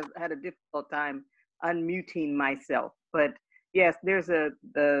had a difficult time unmuting myself, but yes, there's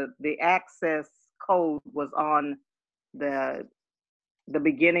the access code was on the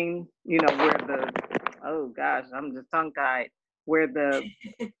beginning, you know, where oh gosh, I'm just tongue tied, where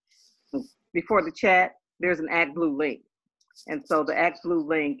before the chat, there's an ActBlue link. And so the ActBlue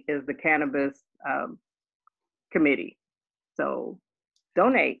link is the cannabis committee. So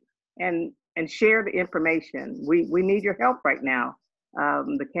donate and share the information. We need your help right now.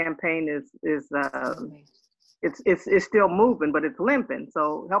 The campaign is it's still moving, but it's limping.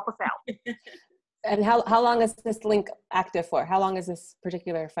 So help us out. And how long is this link active for? How long is this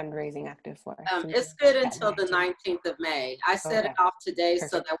particular fundraising active for? It's good until the 19th of May. I set it off today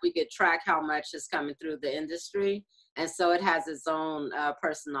so that we could track how much is coming through the industry. And so it has its own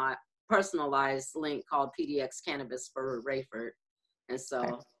personalized link called PDX Cannabis for Raiford. And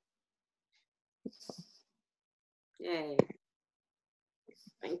so, yay.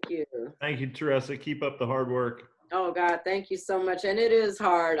 Thank you. Thank you, Teressa. Keep up the hard work. Oh God, thank you so much. And it is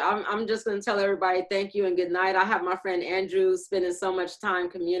hard. I'm just gonna tell everybody thank you and good night. I have my friend Andrew spending so much time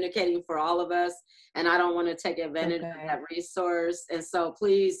communicating for all of us, and I don't want to take advantage of that resource. And so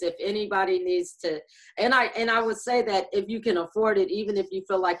please, if anybody needs to, and I would say that if you can afford it, even if you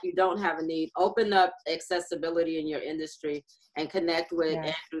feel like you don't have a need, open up accessibility in your industry and connect with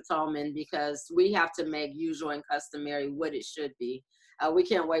Andrew Tolman, because we have to make usual and customary what it should be. We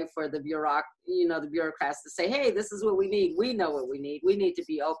can't wait for the the bureaucrats to say, hey, this is what we need. We know what we need. We need to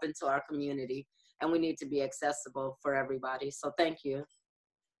be open to our community, and we need to be accessible for everybody. So thank you.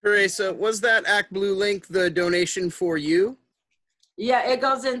 Teresa, was that Act Blue link the donation for you? Yeah, it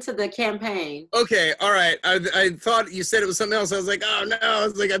goes into the campaign. Okay, all right. I thought you said it was something else. I was like, oh no, I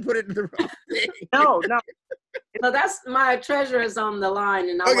was like, I put it in the wrong thing. No. So that's my treasurer is on the line,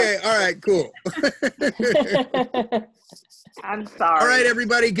 and Okay, all right, cool. I'm sorry. All right,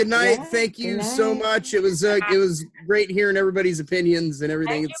 everybody. Good night. Yeah, Thank you good so night. much. It was great hearing everybody's opinions and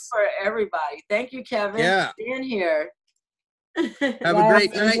everything. Thank you for everybody. Thank you, Kevin, Yeah. for being here. Have a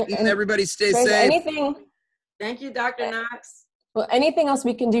great night, and everybody stay Teresa, safe. anything, Thank you, Dr. Knox. well, anything else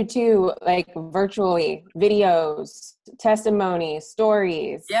we can do too, like virtually, videos, testimonies,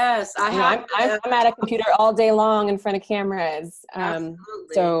 stories. Yes, I have. I'm at a computer all day long in front of cameras.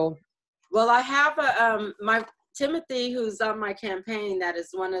 Absolutely. So. Well, I have my Timothy, who's on my campaign, that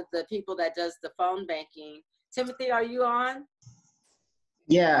is one of the people that does the phone banking. Timothy, are you on?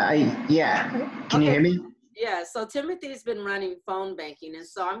 Yeah, Can you hear me? Yeah, so Timothy's been running phone banking, and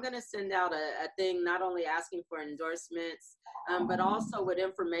so I'm going to send out a thing not only asking for endorsements, but also with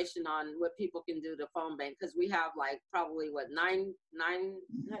information on what people can do to phone bank, because we have like probably what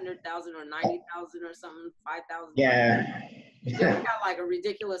 900,000 or 90,000 or something, 5,000. Yeah. We got like a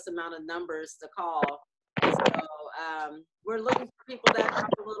ridiculous amount of numbers to call. And so we're looking for people that have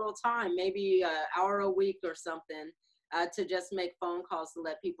a little time, maybe an hour a week or something, to just make phone calls to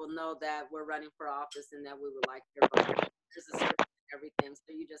let people know that we're running for office and that we would like your vote. There's a certain everything,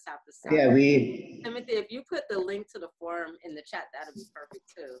 so you just have to send it. Timothy, if you put the link to the forum in the chat, that'd be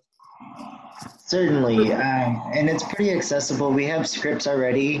perfect too. Certainly, and it's pretty accessible. We have scripts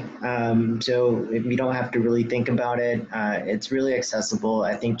already, so if you don't have to really think about it. It's really accessible.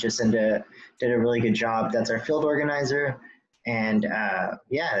 I think Jacinda did a really good job. That's our field organizer, and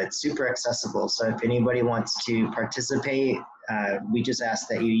yeah, it's super accessible. So if anybody wants to participate, we just ask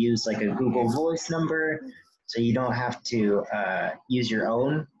that you use like a Google Voice number, so you don't have to use your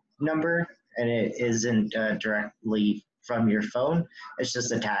own number, and it isn't directly from your phone. It's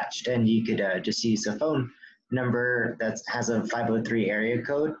just attached, and you could just use a phone number that has a 503 area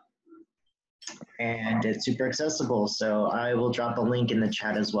code, and it's super accessible. So I will drop a link in the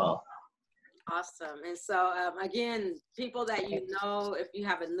chat as well. Awesome. And so again, people that you know, if you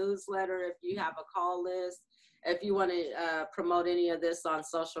have a newsletter, if you have a call list, if you want to promote any of this on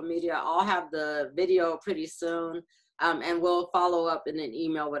social media, I'll have the video pretty soon. And we'll follow up in an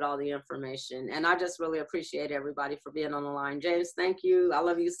email with all the information. And I just really appreciate everybody for being on the line. James, thank you. I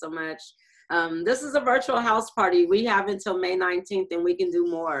love you so much. This is a virtual house party. We have until May 19th, and we can do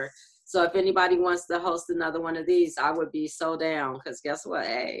more. So if anybody wants to host another one of these, I would be so down, because guess what?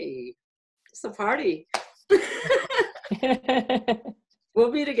 Hey, it's a party.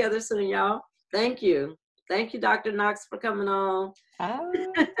 We'll be together soon, y'all. Thank you. Thank you, Dr. Knox, for coming on. Oh,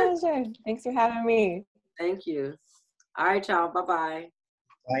 pleasure. Thanks for having me. Thank you. All right, y'all. Bye-bye.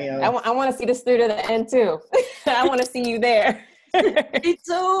 Bye, I want to see this through to the end, too. I want to see you there. Me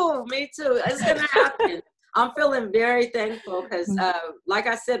too. Me too. It's going to happen. I'm feeling very thankful because, like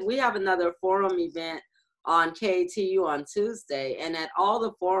I said, we have another forum event on KTU on Tuesday. And at all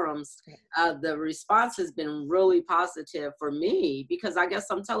the forums, the response has been really positive for me, because I guess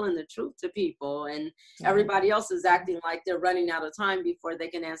I'm telling the truth to people, and everybody else is acting like they're running out of time before they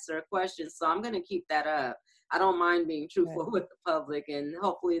can answer a question. So I'm going to keep that up. I don't mind being truthful with the public, and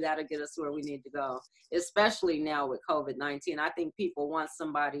hopefully that'll get us where we need to go, especially now with COVID-19. I think people want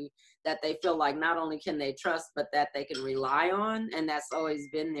somebody that they feel like not only can they trust, but that they can rely on, and that's always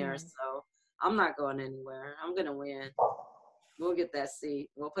been there. So I'm not going anywhere. I'm going to win. We'll get that seat.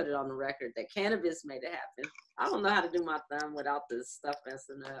 We'll put it on the record that Cannabis made it happen. I don't know how to do my thumb without this stuff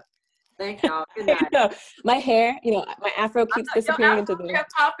messing up. Thank y'all. Good night. My hair, my afro keeps disappearing into the...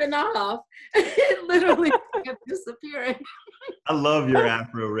 kept popping off. It literally kept disappearing. I love your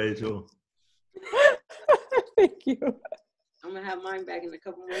afro, Rachel. Thank you. I'm going to have mine back in a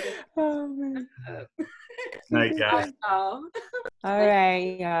couple more days. Oh, man. Night, guys. All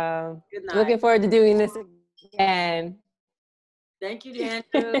right, y'all. Good night. Looking forward to doing this again. Thank you,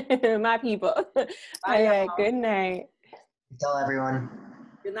 Andrew. My people. Bye, all right, y'all. good night. Tell everyone.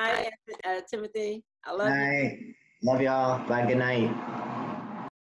 Good night, Timothy. I love you. Love y'all. Bye. Good night.